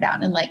put the camera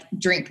down and like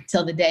drink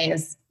till the day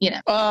is,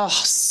 Oh,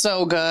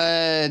 so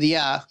good.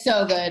 Yeah.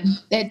 so good.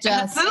 It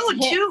just, the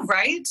food too,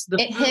 right?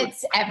 it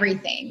hits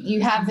everything.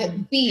 You have the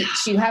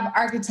beach, you have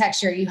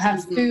architecture, you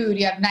have food,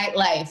 you have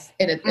nightlife.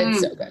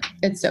 It's so good.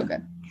 It's so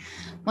good.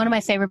 One of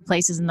my favorite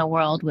places in the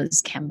world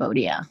was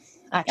Cambodia.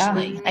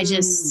 Actually,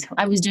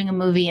 I was doing a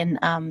movie in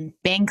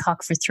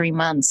Bangkok for 3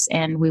 months,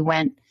 and we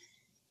went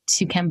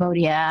to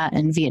Cambodia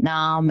and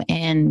Vietnam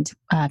and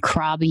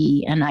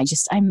Krabi, and I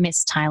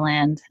miss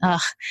Thailand.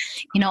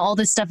 All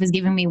this stuff is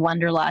giving me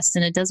wanderlust,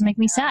 and it does make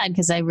me sad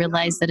because I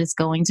realize that it's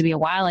going to be a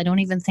while. I don't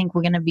even think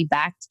we're going to be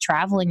back to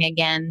traveling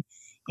again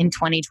in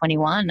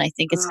 2021. I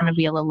think it's going to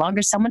be a little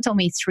longer. Someone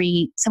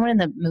in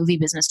the movie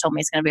business told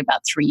me it's going to be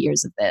about 3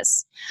 years of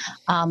this.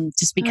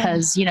 Just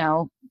because,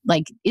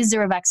 is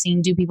there a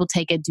vaccine? Do people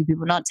take it? Do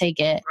people not take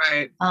it?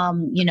 Right.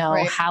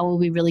 Right. How are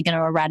we really going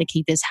to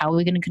eradicate this? How are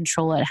we going to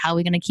control it? How are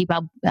we going to keep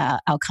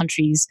our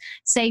countries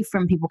safe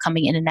from people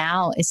coming in and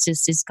out?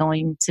 It's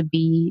going to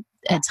be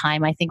a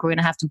time I think we're going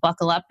to have to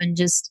buckle up and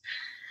just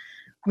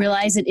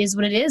realize it is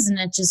what it is, and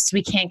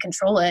we can't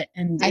control it,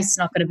 and it's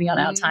not going to be on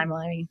our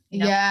timeline.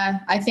 Yeah,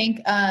 I think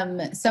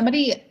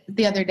somebody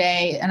the other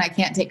day, and I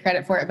can't take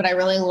credit for it, but I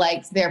really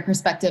liked their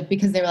perspective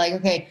because they were like,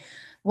 okay,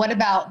 what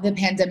about the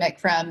pandemic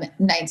from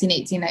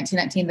 1918,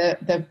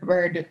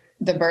 1919,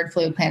 the bird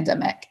flu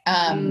pandemic?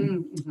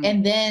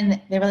 And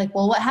then they were like,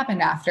 well, what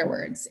happened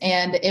afterwards?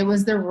 And it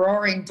was the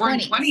roaring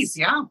 20s.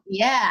 Yeah.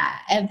 Yeah,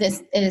 of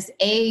this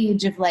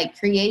age of like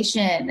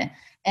creation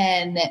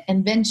and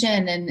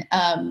invention.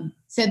 And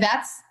so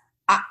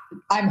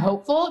I'm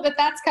hopeful that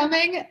that's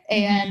coming,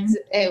 and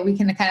we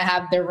can kind of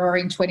have the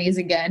roaring 20s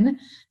again.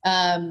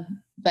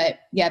 But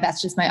yeah,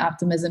 that's just my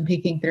optimism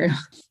peeking through.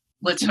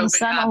 Let's hope the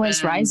sun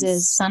always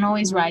rises. Sun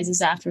always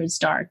rises after it's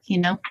dark,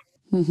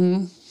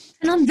 Mm-hmm.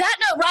 And on that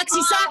note, Roxy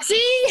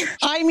Soxy,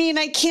 I mean,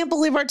 I can't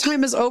believe our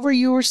time is over.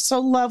 You were so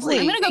lovely.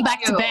 I'm going to go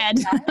back to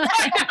bed.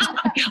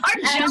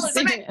 I'm jealous.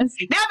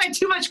 Now I've had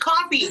too much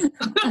coffee.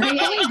 I'm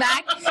going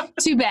back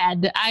to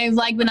bed. I've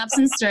been up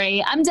since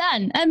 3. I'm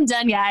done,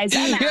 guys.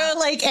 I'm out. You're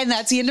like, and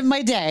that's the end of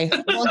my day.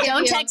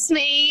 Don't text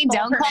me.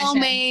 Don't call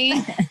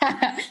me.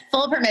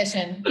 Full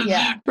permission.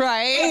 Yeah.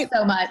 Right.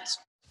 So much.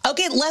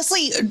 Okay,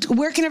 Leslie,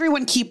 where can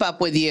everyone keep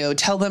up with you?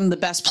 Tell them the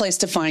best place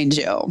to find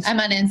you.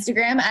 I'm on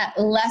Instagram at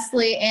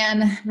Leslie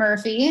Ann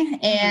Murphy,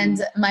 and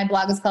my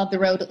blog is called The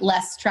Road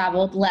Less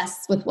Traveled.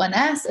 Less with one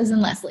S as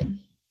in Leslie.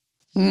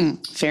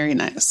 Very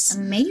nice.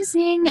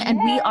 Amazing.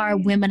 And we are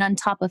Women on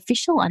Top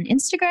Official on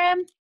Instagram.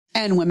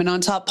 And Women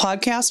on Top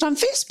Podcast on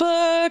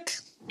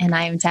Facebook. And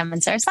I am Tammin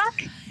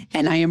Sarsak.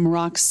 And I am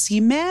Roxy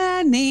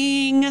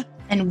Manning.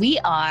 And we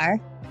are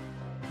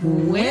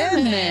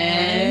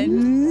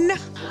Women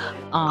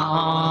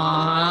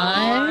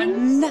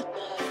on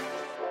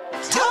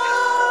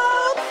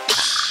Top.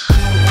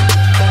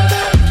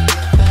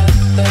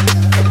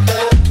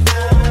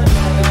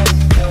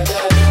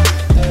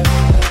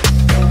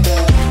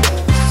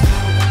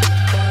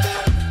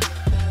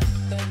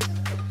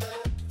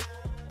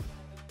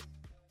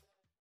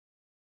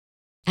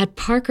 At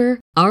Parker,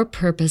 our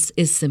purpose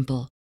is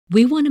simple.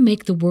 We want to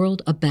make the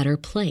world a better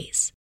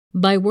place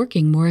by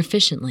working more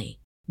efficiently,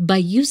 by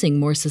using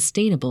more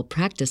sustainable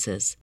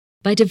practices,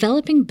 by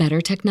developing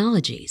better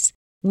technologies.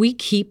 We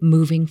keep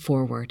moving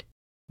forward.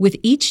 With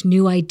each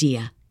new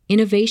idea,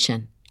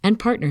 innovation, and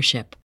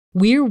partnership,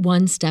 we're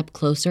one step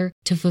closer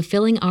to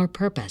fulfilling our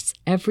purpose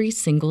every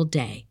single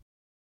day.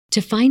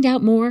 To find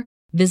out more,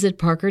 visit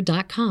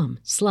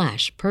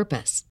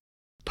parker.com/purpose.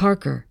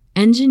 Parker,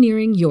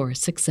 engineering your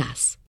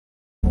success.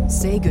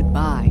 Say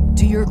goodbye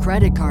to your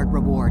credit card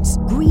rewards.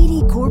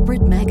 Greedy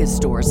corporate mega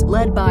stores,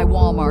 led by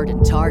Walmart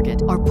and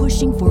Target, are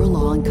pushing for a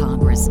law in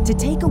Congress to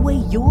take away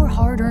your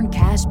hard-earned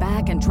cash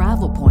back and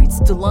travel points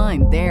to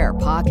line their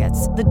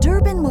pockets. The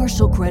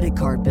Durbin-Marshall credit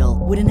card bill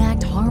would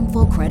enact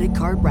harmful credit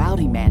card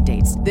routing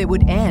mandates that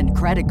would end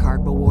credit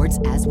card rewards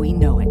as we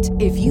know it.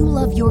 If you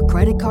love your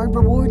credit card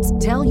rewards,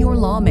 tell your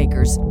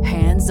lawmakers,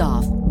 hands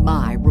off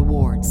my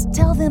rewards.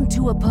 Tell them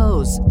to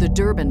oppose the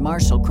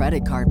Durbin-Marshall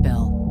credit card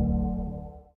bill.